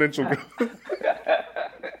me exponential growth?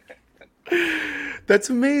 That's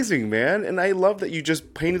amazing, man. And I love that you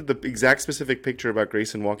just painted the exact specific picture about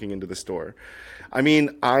Grayson walking into the store. I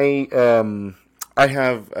mean, I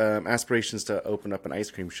have aspirations to open up an ice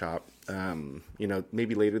cream shop,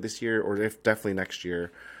 maybe later this year, or if definitely next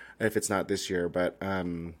year, if it's not this year. But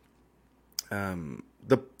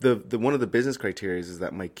the one of the business criteria is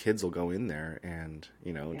that my kids will go in there and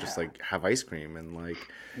just like have ice cream, and like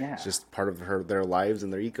it's just part of their lives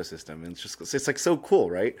and their ecosystem, and it's like so cool,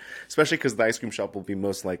 right? Especially because the ice cream shop will be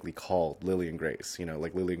most likely called Lily and Grace,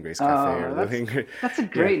 like Lily and Grace Cafe or Lily and Grace. That's a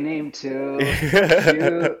great name too.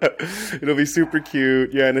 Cute. It'll be super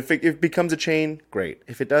cute, and if it becomes a chain, great.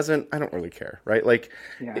 If it doesn't, I don't really care, right? Like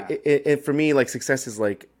for me, like success is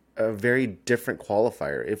like a very different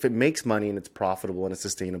qualifier. If it makes money and it's profitable and it's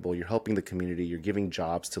sustainable, you're helping the community, you're giving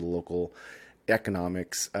jobs to the local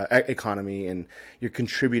economy, and you're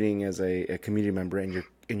contributing as a community member, and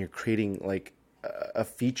you're creating like a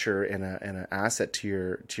feature and an asset to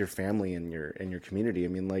your family and your community. I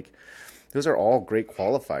mean, like those are all great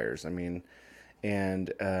qualifiers. I mean,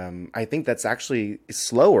 and I think that's actually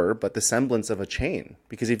slower, but the semblance of a chain,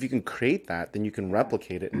 because if you can create that, then you can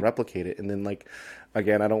replicate it, and then like,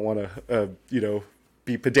 again, I don't want to,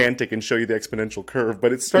 be pedantic and show you the exponential curve,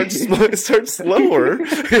 but it starts slower. It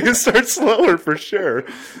starts slower for sure.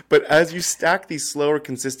 But as you stack these slower,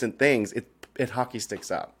 consistent things, it hockey sticks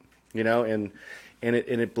up, and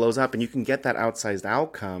it blows up, and you can get that outsized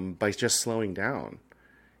outcome by just slowing down.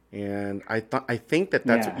 And I think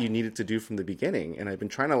that's what you needed to do from the beginning. And I've been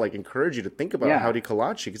trying to like encourage you to think about Howdy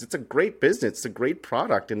Kolache, because it's a great business, it's a great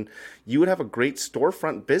product, and you would have a great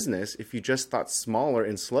storefront business if you just thought smaller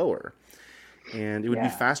and slower, and it would be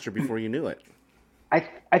faster before you knew it.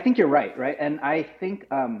 I think you're right. And I think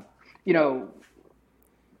I've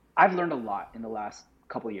learned a lot in the last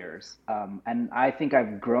couple of years, and I think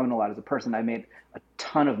I've grown a lot as a person. I made a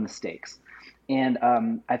ton of mistakes. And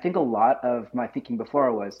I think a lot of my thinking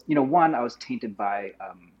before was, one, I was tainted by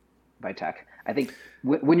tech. I think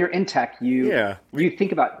when you're in tech, you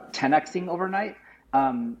think about 10xing overnight,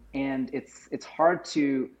 and it's hard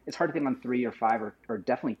to think on 3 or 5 or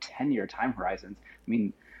definitely 10-year time horizons. I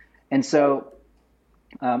mean, and so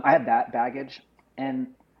I had that baggage, and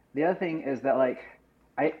the other thing is that like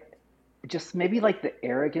I just maybe like the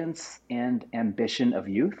arrogance and ambition of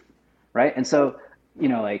youth, right? And so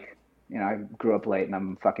I grew up late and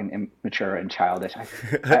I'm fucking immature and childish.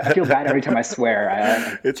 I feel bad every time I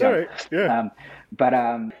swear. It's all right. Yeah. But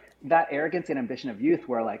that arrogance and ambition of youth,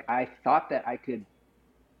 where like I thought that I could,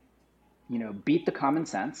 beat the common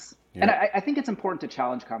sense. Yeah. And I think it's important to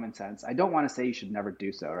challenge common sense. I don't want to say you should never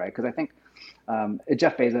do so, right? Because I think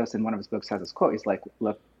Jeff Bezos in one of his books has this quote. He's like,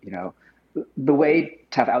 look, the way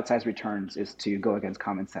to have outsized returns is to go against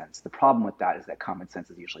common sense. The problem with that is that common sense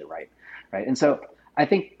is usually right? And so I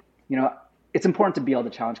think, it's important to be able to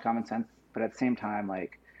challenge common sense, but at the same time,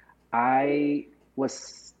 like I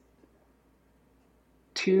was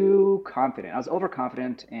too confident. I was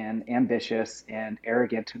overconfident and ambitious and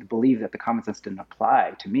arrogant to believe that the common sense didn't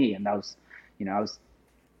apply to me. And that was, I was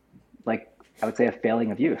like, I would say a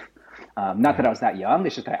failing of youth. Not that I was that young,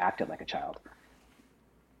 it's just that I acted like a child.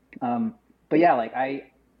 But yeah, like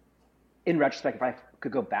in retrospect, if I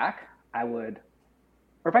could go back, I would,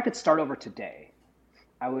 or if I could start over today,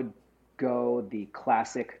 I would go the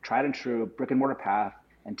classic tried and true brick and mortar path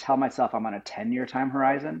and tell myself I'm on a 10-year time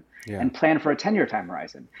horizon and plan for a 10-year time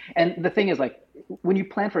horizon. And the thing is, like, when you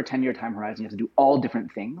plan for a 10-year time horizon, you have to do all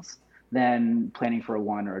different things than planning for a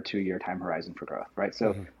 1 or a 2-year time horizon for growth, right?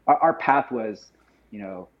 So our path was,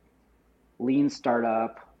 lean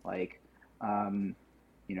startup, like,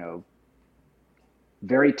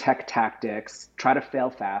 very tech tactics, try to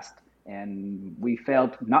fail fast. And we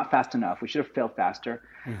failed not fast enough. We should have failed faster.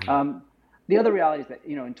 The other reality is that,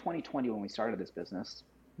 in 2020, when we started this business,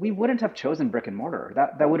 we wouldn't have chosen brick and mortar.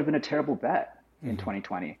 That would have been a terrible bet in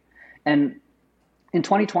 2020. And in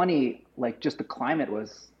 2020, like just the climate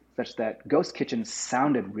was such that ghost kitchens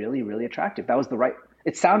sounded really, really attractive. That was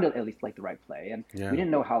it sounded at least like the right play. And we didn't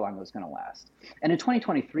know how long it was going to last. And in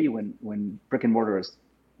 2023, when brick and mortar is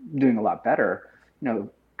doing a lot better,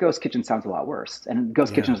 ghost kitchen sounds a lot worse, and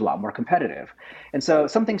ghost kitchen is a lot more competitive. And so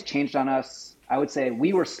some things changed on us. I would say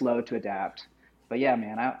we were slow to adapt, but yeah,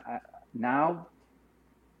 man, now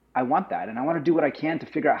I want that. And I want to do what I can to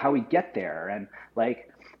figure out how we get there. And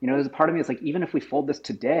like, there's a part of me that's like, even if we fold this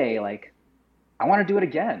today, like I want to do it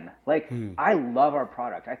again. Like, I love our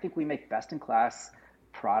product. I think we make best in class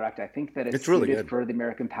product. I think that it's It's really suited good. for the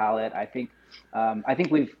American palate. I think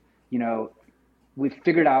we've, you know, we've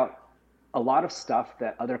figured out a lot of stuff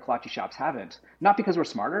that other kolache shops haven't. Not because we're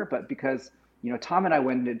smarter, but because, Tom and I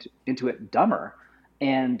went into it dumber.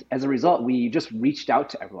 And as a result, we just reached out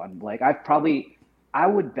to everyone. Like, I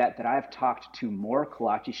would bet that I've talked to more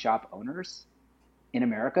kolache shop owners in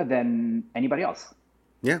America than anybody else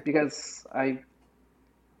Yeah, because I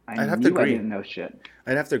I'd have to knew I agree. didn't know shit.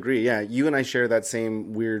 I'd have to agree. Yeah, you and I share that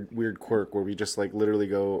same weird quirk where we just like literally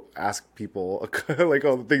go ask people like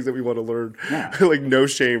all the things that we want to learn, Yeah. like no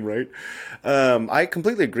shame, right? I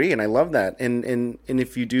completely agree, and I love that. And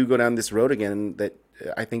if you do go down this road again, that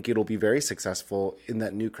I think it'll be very successful in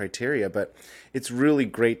that new criteria. But it's really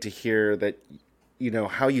great to hear that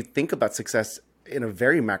how you think about success in a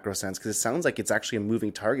very macro sense, because it sounds like it's actually a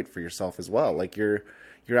moving target for yourself as well. Like you're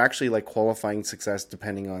actually like qualifying success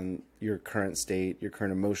depending on your current state, your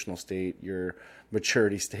current emotional state, your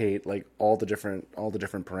maturity state, like all the different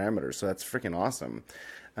parameters. So that's freaking awesome.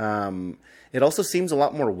 It also seems a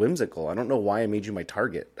lot more whimsical. I don't know why I made you my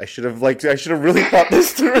target. I should have really thought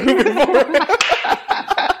this through before.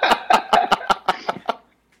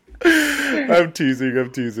 I'm teasing.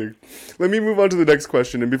 Let me move on to the next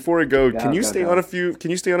question. And before I go, can you stay on a few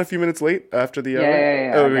minutes late after the hour?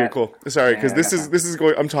 Yeah. Oh, okay, cool. Sorry, because Yeah, this is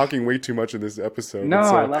going. I'm talking way too much in this episode. No,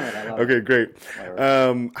 so, I love it. Okay, great.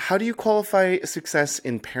 How do you qualify success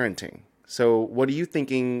in parenting? So, what are you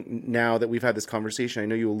thinking now that we've had this conversation? I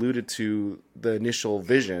know you alluded to the initial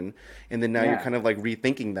vision, and then now you're kind of like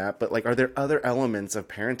rethinking that. But like, are there other elements of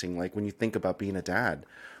parenting? Like when you think about being a dad,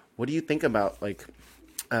 what do you think about like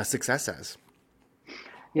success as?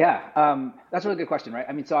 Yeah, that's a really good question, right?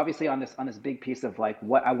 I mean, so obviously on this big piece of like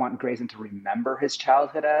what I want Grayson to remember his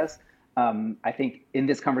childhood as, I think in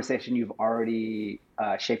this conversation you've already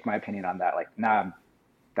shaped my opinion on that. Like, nah,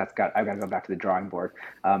 I've got to go back to the drawing board.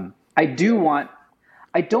 I don't want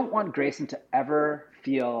Grayson to ever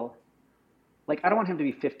feel like I don't want him to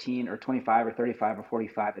be 15 or 25 or 35 or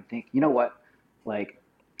 45 and think, you know what, like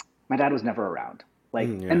my dad was never around. Like,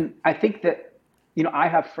 and I think that. I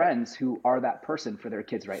have friends who are that person for their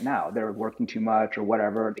kids right now. They're working too much or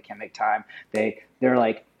whatever. They can't make time. They're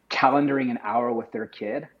like calendaring an hour with their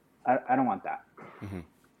kid. I don't want that.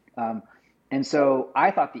 And so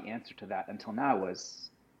I thought the answer to that until now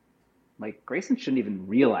was like, Grayson shouldn't even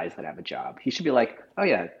realize that I have a job. He should be like, oh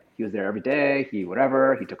yeah, he was there every day. He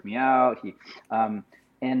took me out. Now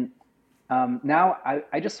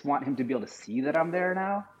I just want him to be able to see that I'm there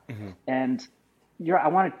now. And I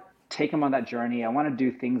want to take him on that journey. I want to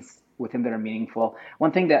do things with him that are meaningful.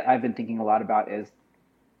 One thing that I've been thinking a lot about is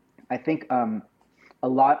I think a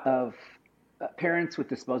lot of parents with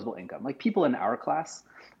disposable income, like people in our class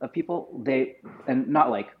of people, and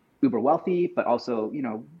not like uber wealthy, but also,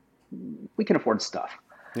 we can afford stuff.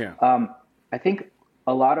 Yeah. I think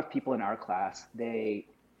a lot of people in our class, they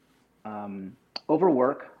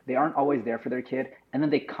overwork. They aren't always there for their kid, and then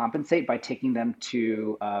they compensate by taking them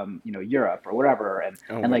to Europe or whatever,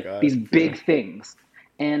 and like these big things.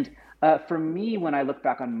 And for me, when I look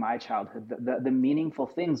back on my childhood, the meaningful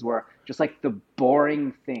things were just like the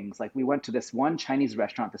boring things. Like we went to this one Chinese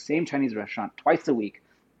restaurant, the same Chinese restaurant twice a week,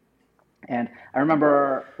 and I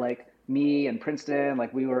remember like me and Princeton,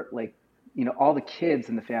 like we were like, all the kids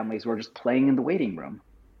in the families were just playing in the waiting room.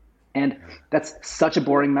 And that's such a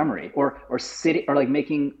boring memory. Or sitting, or like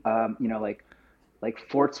making, like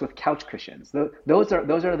forts with couch cushions. Those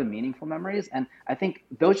are the meaningful memories, and I think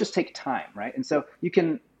those just take time, right? And so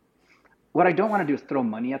what I don't want to do is throw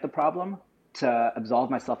money at the problem to absolve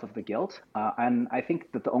myself of the guilt. And I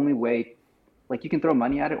think that the only way, like you can throw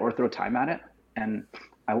money at it or throw time at it, and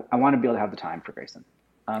I want to be able to have the time for Grayson.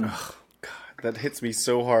 That hits me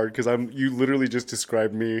so hard because you literally just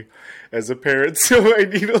described me as a parent, so I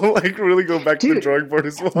need to like really go back to the drawing board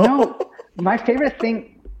as well. No, my favorite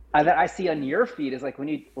thing that I see on your feed is like when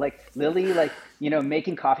you like Lily, like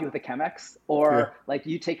making coffee with the Chemex, or like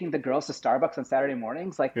you taking the girls to Starbucks on Saturday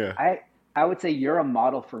mornings. Like I would say you're a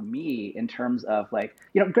model for me in terms of like,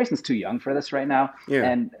 Grayson's too young for this right now. Yeah.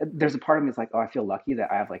 And there's a part of me that's like, oh, I feel lucky that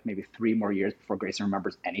I have like maybe 3 more years before Grayson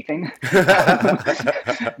remembers anything.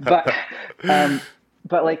 But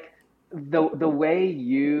like the way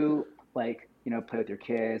you like, play with your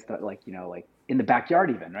kids, that like, like in the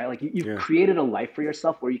backyard even, right? Like you've created a life for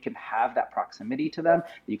yourself where you can have that proximity to them.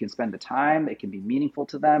 You can spend the time. It can be meaningful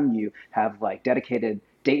to them. You have like dedicated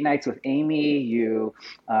date nights with Amy. You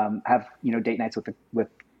have date nights with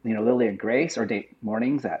Lily and Grace, or date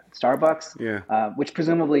mornings at Starbucks. Which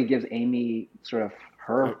presumably gives Amy sort of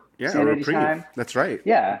her Yeah, a sanity reprieve. time. That's right.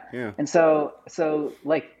 Yeah. Yeah. And so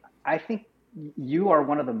like I think you are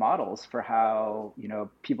one of the models for how,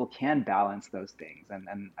 people can balance those things.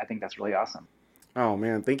 And I think that's really awesome. Oh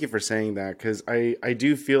man, thank you for saying that because I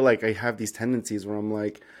do feel like I have these tendencies where I'm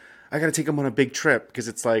like, I got to take them on a big trip because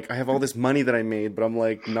it's like I have all this money that I made, but I'm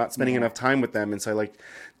like not spending Yeah. enough time with them. And so I like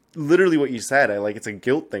literally what you said. I like it's a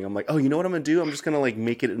guilt thing. I'm like, oh, you know what I'm gonna do? I'm just gonna like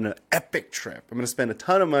make it an epic trip. I'm gonna spend a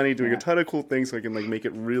ton of money doing a Yeah. ton of cool things so I can like make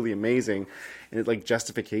it really amazing, and it's like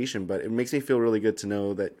justification. But it makes me feel really good to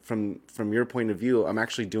know that from your point of view, I'm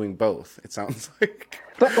actually doing both. It sounds like.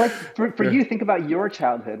 But like for you, think about your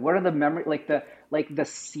childhood. What are the memory like the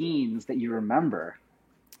scenes that you remember?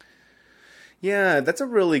 Yeah, that's a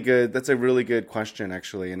really good question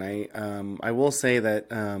actually. And I will say that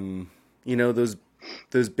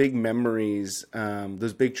those big memories,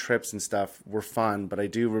 those big trips and stuff were fun, but I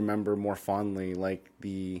do remember more fondly like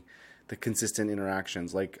the consistent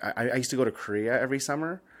interactions. Like I used to go to Korea every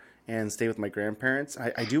summer and stay with my grandparents.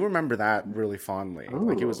 I do remember that really fondly.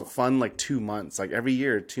 Like it was a Ooh. fun like 2 months. Like every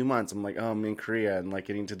year, 2 months, I'm like, oh, I'm in Korea and like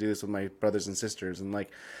getting to do this with my brothers and sisters and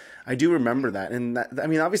like I do remember that. And that, I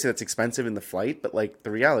mean, obviously that's expensive in the flight, but like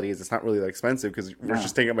the reality is it's not really that expensive because we're No. just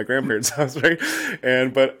staying at my grandparents' house, right?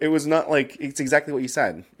 But it was not like, it's exactly what you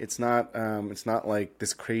said. It's not like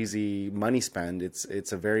this crazy money spend.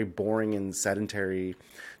 It's a very boring and sedentary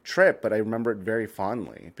trip, but I remember it very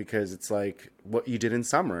fondly because it's like what you did in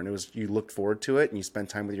summer and it was, you looked forward to it and you spent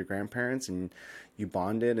time with your grandparents and you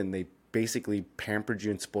bonded and they basically pampered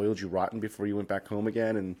you and spoiled you rotten before you went back home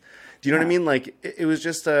again. And do you know what I Yeah. mean? Like it was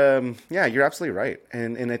just, yeah, you're absolutely right.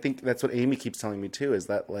 And I think that's what Amy keeps telling me too, is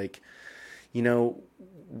that like, you know,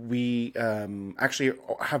 we actually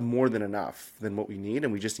have more than enough than what we need,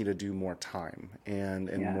 and we just need to do more time and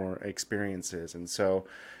Yeah. more experiences. And so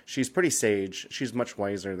she's pretty sage. She's much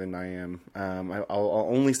wiser than I am. I'll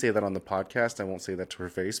only say that on the podcast. I won't say that to her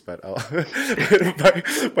face, but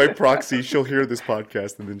by proxy, she'll hear this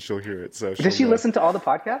podcast and then she'll hear it. So Does she she'll know. listen to all the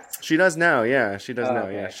podcasts? She does now, yeah. She does Oh, now,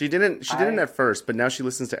 yeah. okay. She didn't I at first, but now she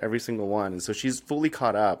listens to every single one, and so she's fully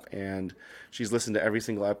caught up, and she's listened to every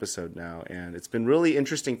single episode now, and it's been really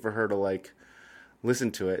interesting for her to like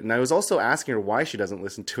listen to it. And I was also asking her why she doesn't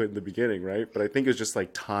listen to it in the beginning, right? But I think it was just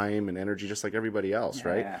like time and energy, just like everybody else,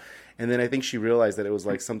 right? Yeah. And then I think she realized that it was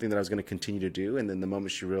like something that I was going to continue to do, and then the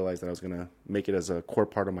moment she realized that I was going to make it as a core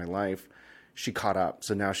part of my life, she caught up.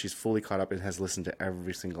 So now she's fully caught up and has listened to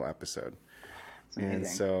every single episode. It's And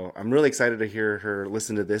amazing. so I'm really excited to hear her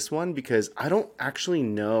listen to this one because I don't actually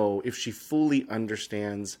know if she fully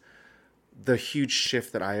understands the huge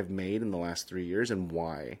shift that I have made in the last 3 years and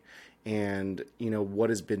why. And, you know, what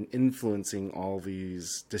has been influencing all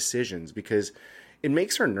these decisions because it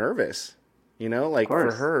makes her nervous, you know, like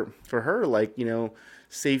course. for her, like, you know,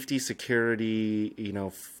 safety, security, you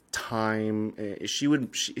know, time,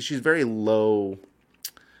 she's very low.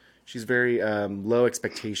 She's very low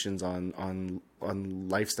expectations on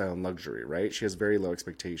lifestyle and luxury, right? She has very low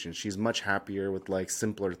expectations. She's much happier with like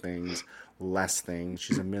simpler things, less things.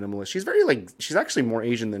 She's a minimalist. She's very like she's actually more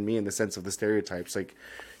Asian than me in the sense of the stereotypes. Like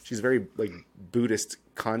she's very like Buddhist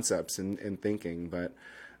concepts and thinking, but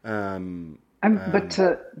But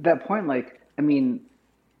to that point, like, I mean,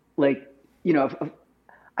 like,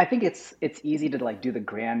 I think it's easy to like do the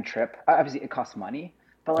grand trip. Obviously, it costs money,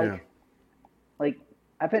 but yeah, like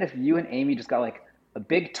I bet if you and Amy just got like a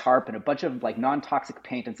big tarp and a bunch of like non-toxic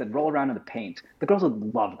paint and said roll around in the paint, the girls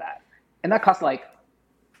would love that, and that costs like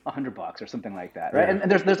 $100 or something like that, right? yeah.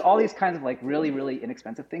 And there's all these kinds of like really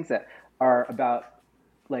inexpensive things that are about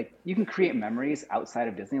like you can create memories outside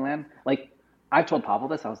of Disneyland. Like I've told Pavel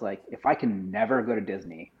this, I was like, if I can never go to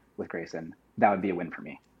Disney with Grayson, that would be a win for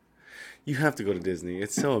me. You have to go to Disney.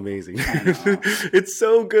 It's so amazing. I know. It's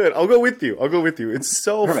so good. I'll go with you. It's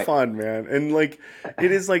so Perfect. fun, man. And like,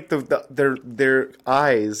 it is like their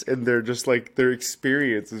eyes and their just like their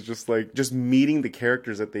experience is just like just meeting the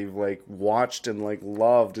characters that they've like watched and like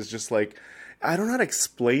loved is just like. I don't know how to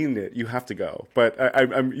explain it. You have to go, but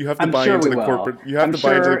you have to I'm buy sure into we the will. corporate. You have I'm to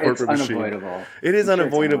buy into the sure it's corporate machine. unavoidable. It is I'm sure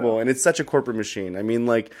it's unavoidable, unavoidable. and it's such a corporate machine. I mean,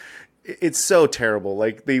 like, it's so terrible.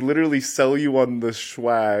 Like, they literally sell you on the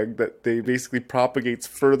swag that they basically propagates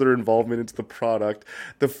further involvement into the product.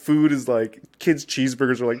 The food is like kids'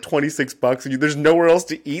 cheeseburgers are like $26, and there's nowhere else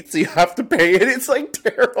to eat, so you have to pay it. It's like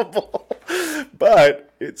terrible, but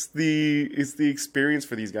it's the experience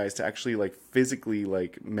for these guys to actually like physically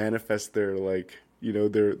like manifest their like. You know,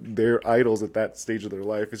 their idols at that stage of their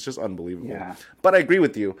life. It's just unbelievable. Yeah. But I agree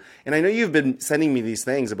with you. And I know you've been sending me these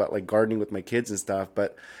things about like gardening with my kids and stuff,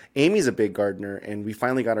 but Amy's a big gardener and we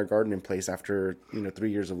finally got our garden in place after,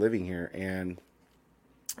 3 years of living here. And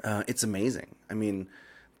It's amazing. I mean,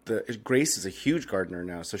 Grace is a huge gardener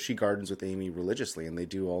now, so she gardens with Amy religiously, and they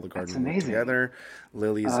do all the That's gardening work amazing. together.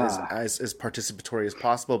 Lily is as participatory as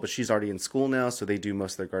possible, but she's already in school now, so they do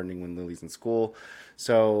most of their gardening when Lily's in school.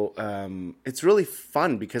 So it's really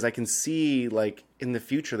fun because I can see, like, in the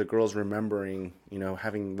future, the girls remembering,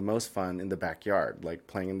 having the most fun in the backyard, like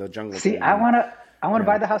playing in the jungle See, gym. I want to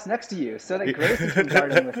buy the house next to you so that Grace can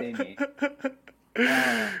garden with Amy.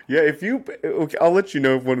 Yeah, okay, I'll let you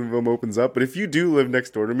know if one of them opens up. But if you do live next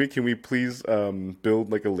door to me, can we please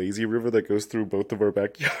build like a lazy river that goes through both of our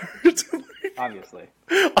backyards? Obviously.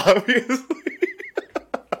 Obviously.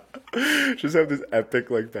 Just have this epic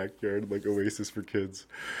like backyard like oasis for kids.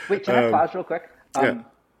 Wait, can I pause real quick? Yeah.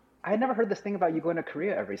 I had never heard this thing about you going to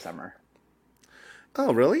Korea every summer.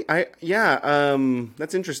 Oh, really?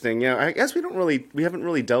 That's interesting. Yeah, I guess we haven't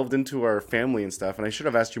really delved into our family and stuff, and I should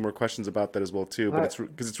have asked you more questions about that as well too. But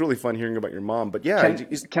it's really fun hearing about your mom. But yeah,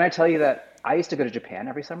 Can I tell you that I used to go to Japan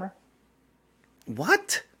every summer?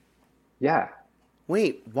 What? Yeah.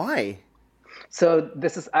 Wait, why? So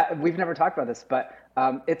we've never talked about this, but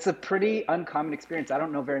it's a pretty uncommon experience. I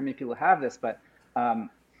don't know very many people who have this, but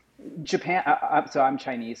Japan. So I'm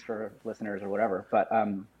Chinese for listeners or whatever. But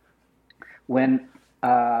when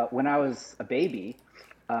I was a baby,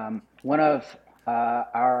 one of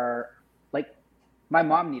my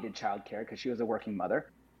mom needed childcare because she was a working mother,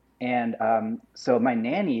 and so my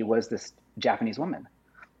nanny was this Japanese woman,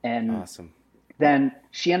 and Awesome. then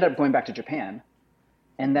she ended up going back to Japan.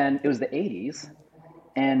 And then it was the 80s,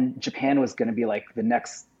 and Japan was going to be like the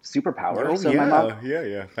next superpower. Oh, so yeah. my mom,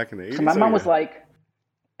 Yeah. Back in the 80s. so my mom was like,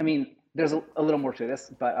 I mean, there's a little more to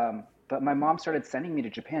this, but my mom started sending me to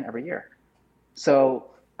Japan every year.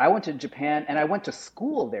 So I went to Japan, and I went to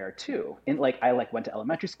school there too. I went to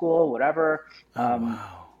elementary school, whatever,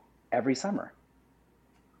 wow. every summer.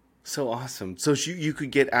 So awesome. So you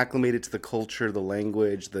could get acclimated to the culture, the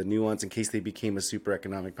language, the nuance in case they became a super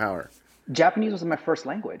economic power. Japanese was my first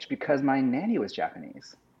language because my nanny was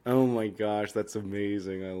Japanese. Oh my gosh, that's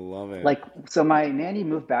amazing. I love it. So my nanny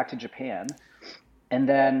moved back to Japan, and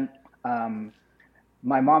then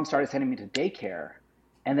my mom started sending me to daycare,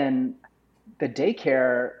 and then the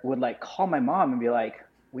daycare would call my mom and be like,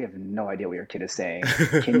 "We have no idea what your kid is saying.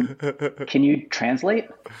 Can you translate?"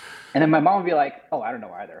 And then my mom would be like, "Oh, I don't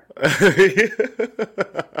know either."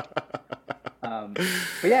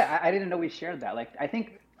 But yeah, I didn't know we shared that. I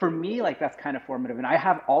think for me, that's kind of formative. And I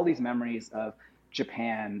have all these memories of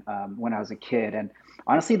Japan when I was a kid. And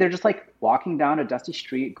honestly, they're just like walking down a dusty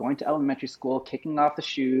street, going to elementary school, kicking off the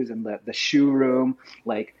shoes in the shoe room,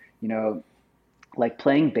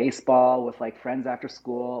 playing baseball with friends after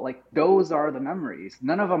school. Those are the memories.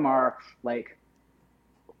 None of them are like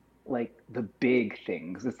the big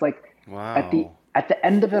things. It's wow. At the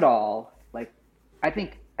end of it all, I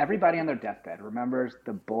think everybody on their deathbed remembers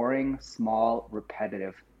the boring, small,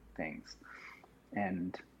 repetitive things.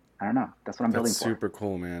 And I don't know. That's what I'm building for. That's super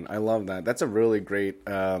cool, man. I love that. That's a really great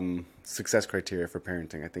success criteria for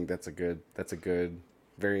parenting. I think that's a good,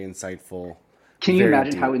 very insightful. Can you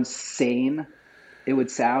imagine how insane it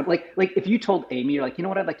would sound? Like if you told Amy, you're like, you know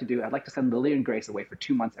what I'd like to do? I'd like to send Lily and Grace away for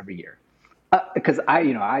 2 months every year. Because I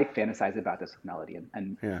fantasize about this with Melody,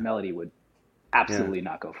 and Melody would absolutely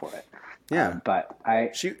not go for it. Yeah. But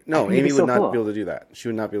Amy would not be able to do that. She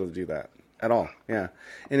would not be able to do that at all. Yeah.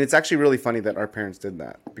 And it's actually really funny that our parents did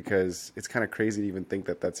that because it's kind of crazy to even think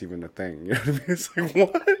that that's even a thing. You know what I mean? It's like,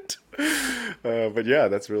 what? But yeah,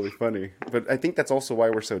 that's really funny. But I think that's also why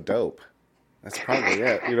we're so dope. That's probably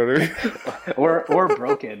it. You know what I mean? or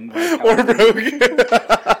broken. Or broken.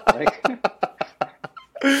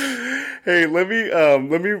 Hey, let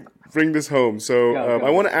me bring this home. So I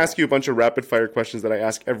want to ask you a bunch of rapid fire questions that I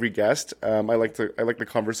ask every guest. I like the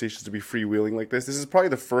conversations to be freewheeling like this. This is probably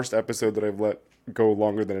the first episode that I've let go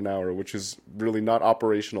longer than an hour, which is really not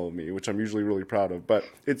operational of me, which I'm usually really proud of. But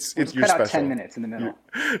it's your special. Cut out 10 minutes in the middle.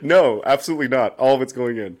 No, absolutely not. All of it's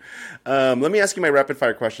going in. Let me ask you my rapid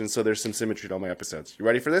fire questions so there's some symmetry to all my episodes. You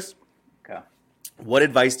ready for this? Go. What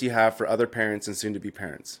advice do you have for other parents and soon to be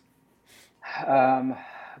parents?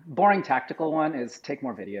 Boring tactical one is take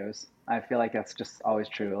more videos. I feel like that's just always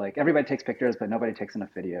true. Everybody takes pictures, but nobody takes enough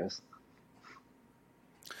videos.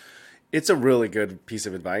 It's a really good piece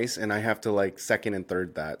of advice, and I have to second and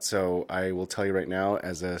third that. So I will tell you right now,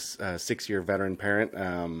 as a 6-year veteran parent,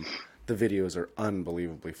 the videos are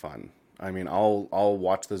unbelievably fun. I mean, I'll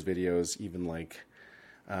watch those videos even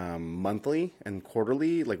monthly and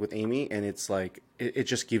quarterly, with Amy, and it's it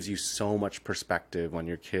just gives you so much perspective on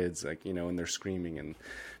your kids, and they're screaming and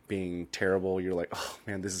being terrible, you're like, oh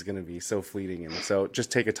man, this is going to be so fleeting. And so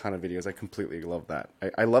just take a ton of videos. I completely love that.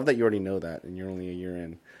 I love that you already know that and you're only a year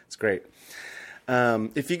in. It's great.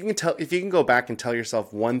 If you can go back and tell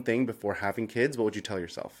yourself one thing before having kids, what would you tell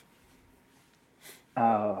yourself?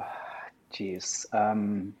 Oh, geez.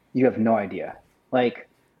 You have no idea. Like,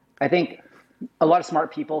 I think a lot of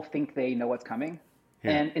smart people think they know what's coming.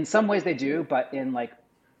 Yeah. And in some ways they do, but in like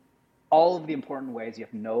all of the important ways, you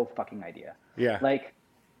have no fucking idea. Yeah. Like,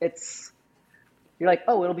 you're like,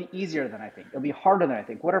 oh, it'll be easier than I think. It'll be harder than I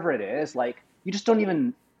think. Whatever it is, like, you just don't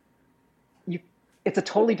even, it's a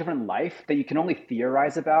totally different life that you can only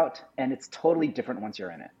theorize about. And it's totally different once you're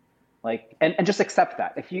in it. Like, and just accept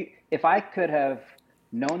that. If I could have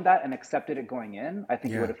known that and accepted it going in, I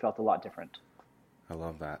think it would have felt a lot different. I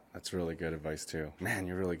love that. That's really good advice too. Man,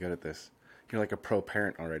 you're really good at this. You're like a pro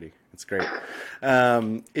parent already. It's great.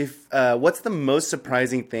 What's the most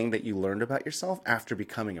surprising thing that you learned about yourself after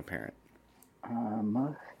becoming a parent?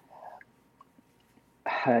 I'm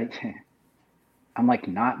like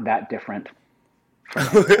not that different. Why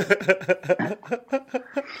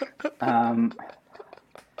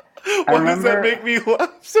does that make me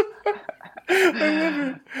laugh?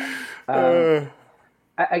 I love it.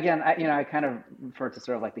 I kind of refer to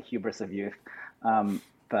sort of like the hubris of youth,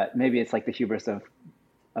 but maybe it's like the hubris of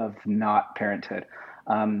not parenthood.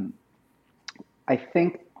 I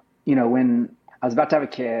think, when I was about to have a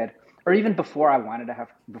kid, or even before I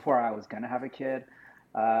was gonna have a kid,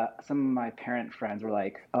 some of my parent friends were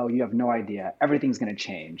like, "Oh, you have no idea. Everything's gonna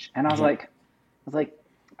change." And I was like,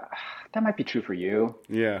 that might be true for you.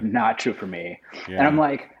 Yeah. Not true for me. Yeah. And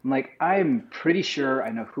I'm pretty sure I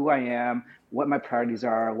know who I am, what my priorities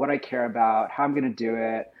are, what I care about, how I'm going to do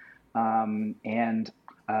it. I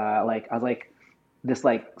was like, this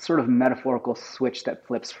like sort of metaphorical switch that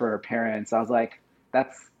flips for parents. I was like,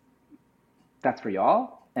 that's for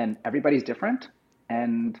y'all, and everybody's different.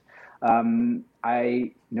 And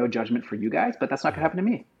I no judgment for you guys, but that's not gonna happen to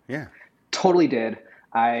me. Yeah. Totally did.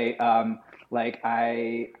 And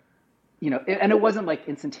it wasn't like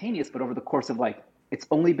instantaneous, but over the course of it's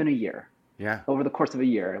only been a year. Yeah. Over the course of a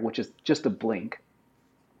year, which is just a blink.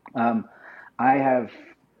 I have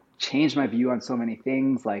changed my view on so many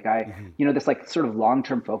things. This like sort of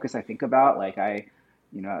long-term focus I think about,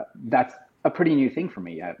 that's a pretty new thing for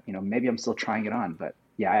me. Maybe I'm still trying it on, but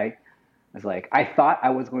yeah, I was like, I thought I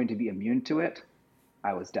was going to be immune to it.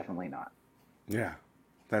 I was definitely not. Yeah,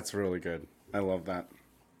 that's really good. I love that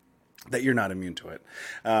you're not immune to it.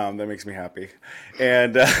 That makes me happy.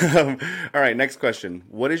 And all right, next question.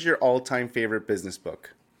 What is your all-time favorite business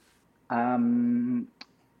book? I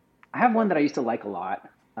have one that I used to like a lot.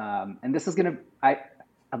 And this is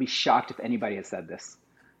I'll be shocked if anybody has said this.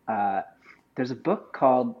 There's a book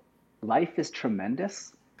called Life is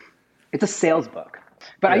Tremendous. It's a sales book,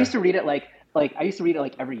 but yeah. I used to read it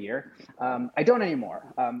every year. I don't anymore.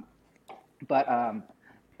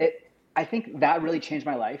 I think that really changed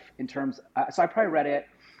my life in terms. So I probably read it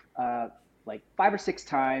 5 or 6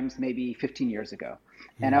 times, maybe 15 years ago,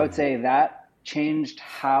 and I would say that changed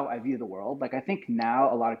how I view the world. I think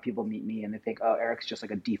now a lot of people meet me and they think, oh, Eric's just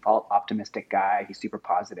like a default optimistic guy. He's super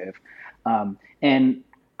positive, and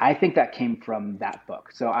I think that came from that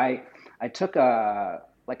book. So I took a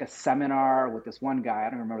seminar with this one guy. I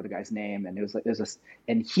don't remember the guy's name, and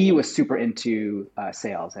and he was super into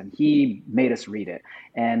sales, and he made us read it.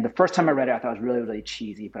 And the first time I read it, I thought it was really, really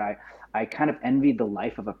cheesy, but I kind of envied the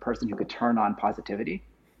life of a person who could turn on positivity.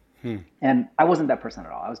 And I wasn't that person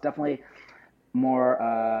at all. I was definitely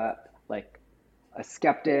more like a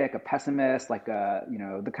skeptic, a pessimist,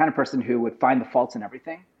 the kind of person who would find the faults in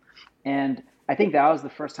everything. And I think that was the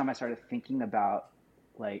first time I started thinking about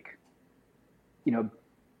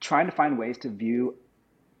trying to find ways to view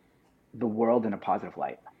the world in a positive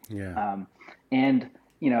light. Yeah.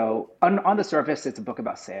 On the surface, it's a book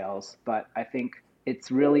about sales, but I think it's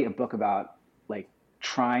really a book about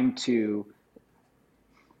trying to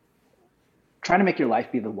make your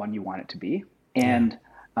life be the one you want it to be. And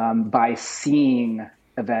by seeing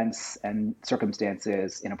events and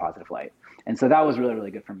circumstances in a positive light. And so that was really, really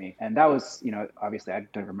good for me. And that was, obviously I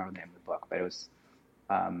don't remember the name of the book, but it was,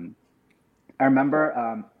 I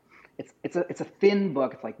remember it's a thin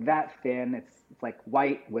book. It's that thin. It's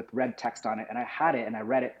white with red text on it. And I had it and I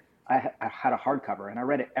read it. I had a hardcover and I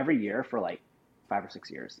read it every year for 5 or 6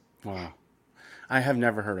 years. Wow. I have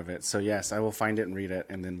never heard of it. So yes, I will find it and read it,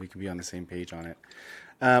 and then we can be on the same page on it.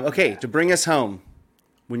 Okay, to bring us home,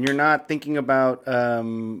 when you're not thinking about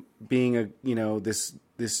being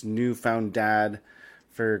this newfound dad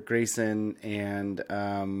for Grayson and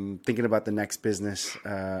thinking about the next business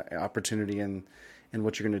opportunity and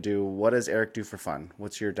what you're going to do, what does Eric do for fun?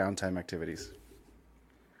 What's your downtime activities?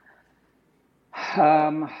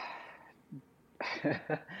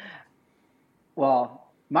 Well,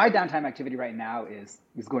 my downtime activity right now is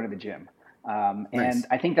going to the gym. Nice. And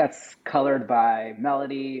I think that's colored by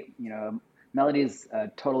Melody. Melody is a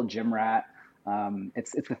total gym rat.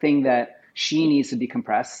 It's the thing that she needs to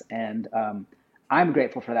decompress, and I'm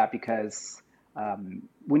grateful for that because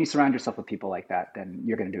when you surround yourself with people like that, then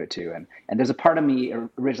you're going to do it too. And there's a part of me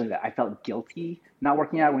originally that I felt guilty not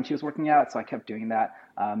working out when she was working out, so I kept doing that.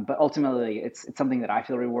 But ultimately, it's something that I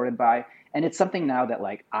feel rewarded by, and it's something now that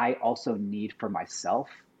like I also need for myself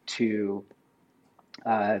to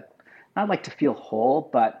not like to feel whole,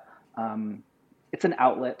 but it's an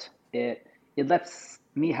outlet. It lets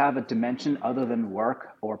me have a dimension other than work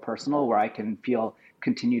or personal where I can feel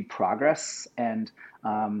continued progress. And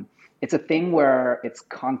it's a thing where it's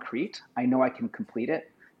concrete. I know I can complete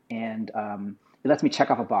it. And it lets me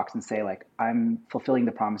check off a box and say, like, I'm fulfilling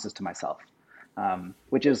the promises to myself,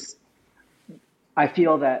 which is, I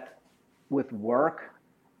feel that with work,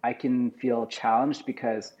 I can feel challenged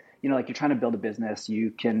because, like you're trying to build a business,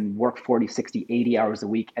 you can work 40, 60, 80 hours a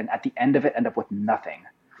week, and at the end of it, end up with nothing.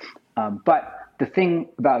 But the thing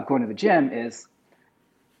about going to the gym is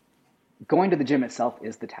going to the gym itself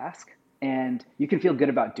is the task, and you can feel good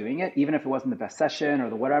about doing it, even if it wasn't the best session or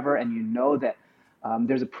the whatever, and you know that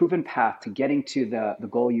there's a proven path to getting to the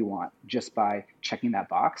goal you want just by checking that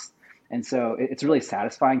box. And so it's really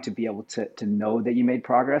satisfying to be able to know that you made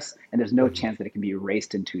progress, and there's no chance that it can be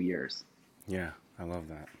erased in 2 years. Yeah, I love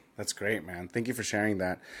that. That's great, man. Thank you for sharing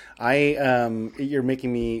that. You're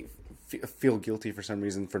making me feel guilty for some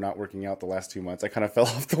reason for not working out the last 2 months. I kind of fell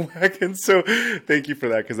off the wagon. So thank you for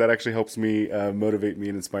that, because that actually helps me motivate me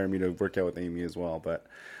and inspire me to work out with Amy as well. But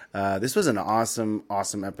this was an awesome,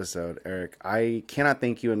 awesome episode, Eric. I cannot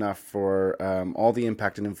thank you enough for all the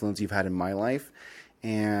impact and influence you've had in my life,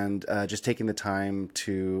 and just taking the time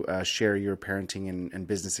to share your parenting and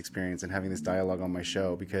business experience and having this dialogue on my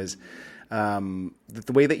show, because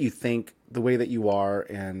the way that you think, the way that you are,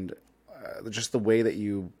 and just the way that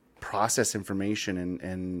you process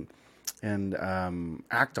information and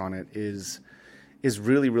act on it is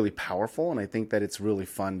really, really powerful. And I think that it's really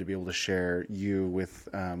fun to be able to share you with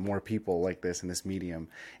more people like this in this medium.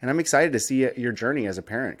 And I'm excited to see your journey as a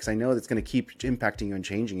parent, because I know that's going to keep impacting you and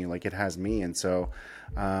changing you like it has me. And so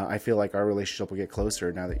I feel like our relationship will get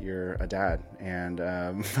closer now that you're a dad, and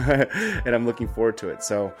and I'm looking forward to it.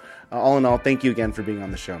 So all in all, thank you again for being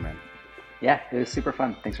on the show, man. Yeah, it was super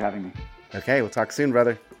fun. Thanks for having me. Okay, we'll talk soon,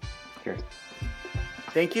 brother. Cheers.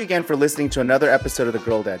 Thank you again for listening to another episode of The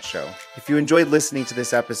Girl Dad Show. If you enjoyed listening to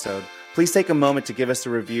this episode, please take a moment to give us a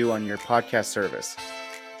review on your podcast service.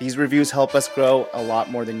 These reviews help us grow a lot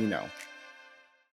more than you know.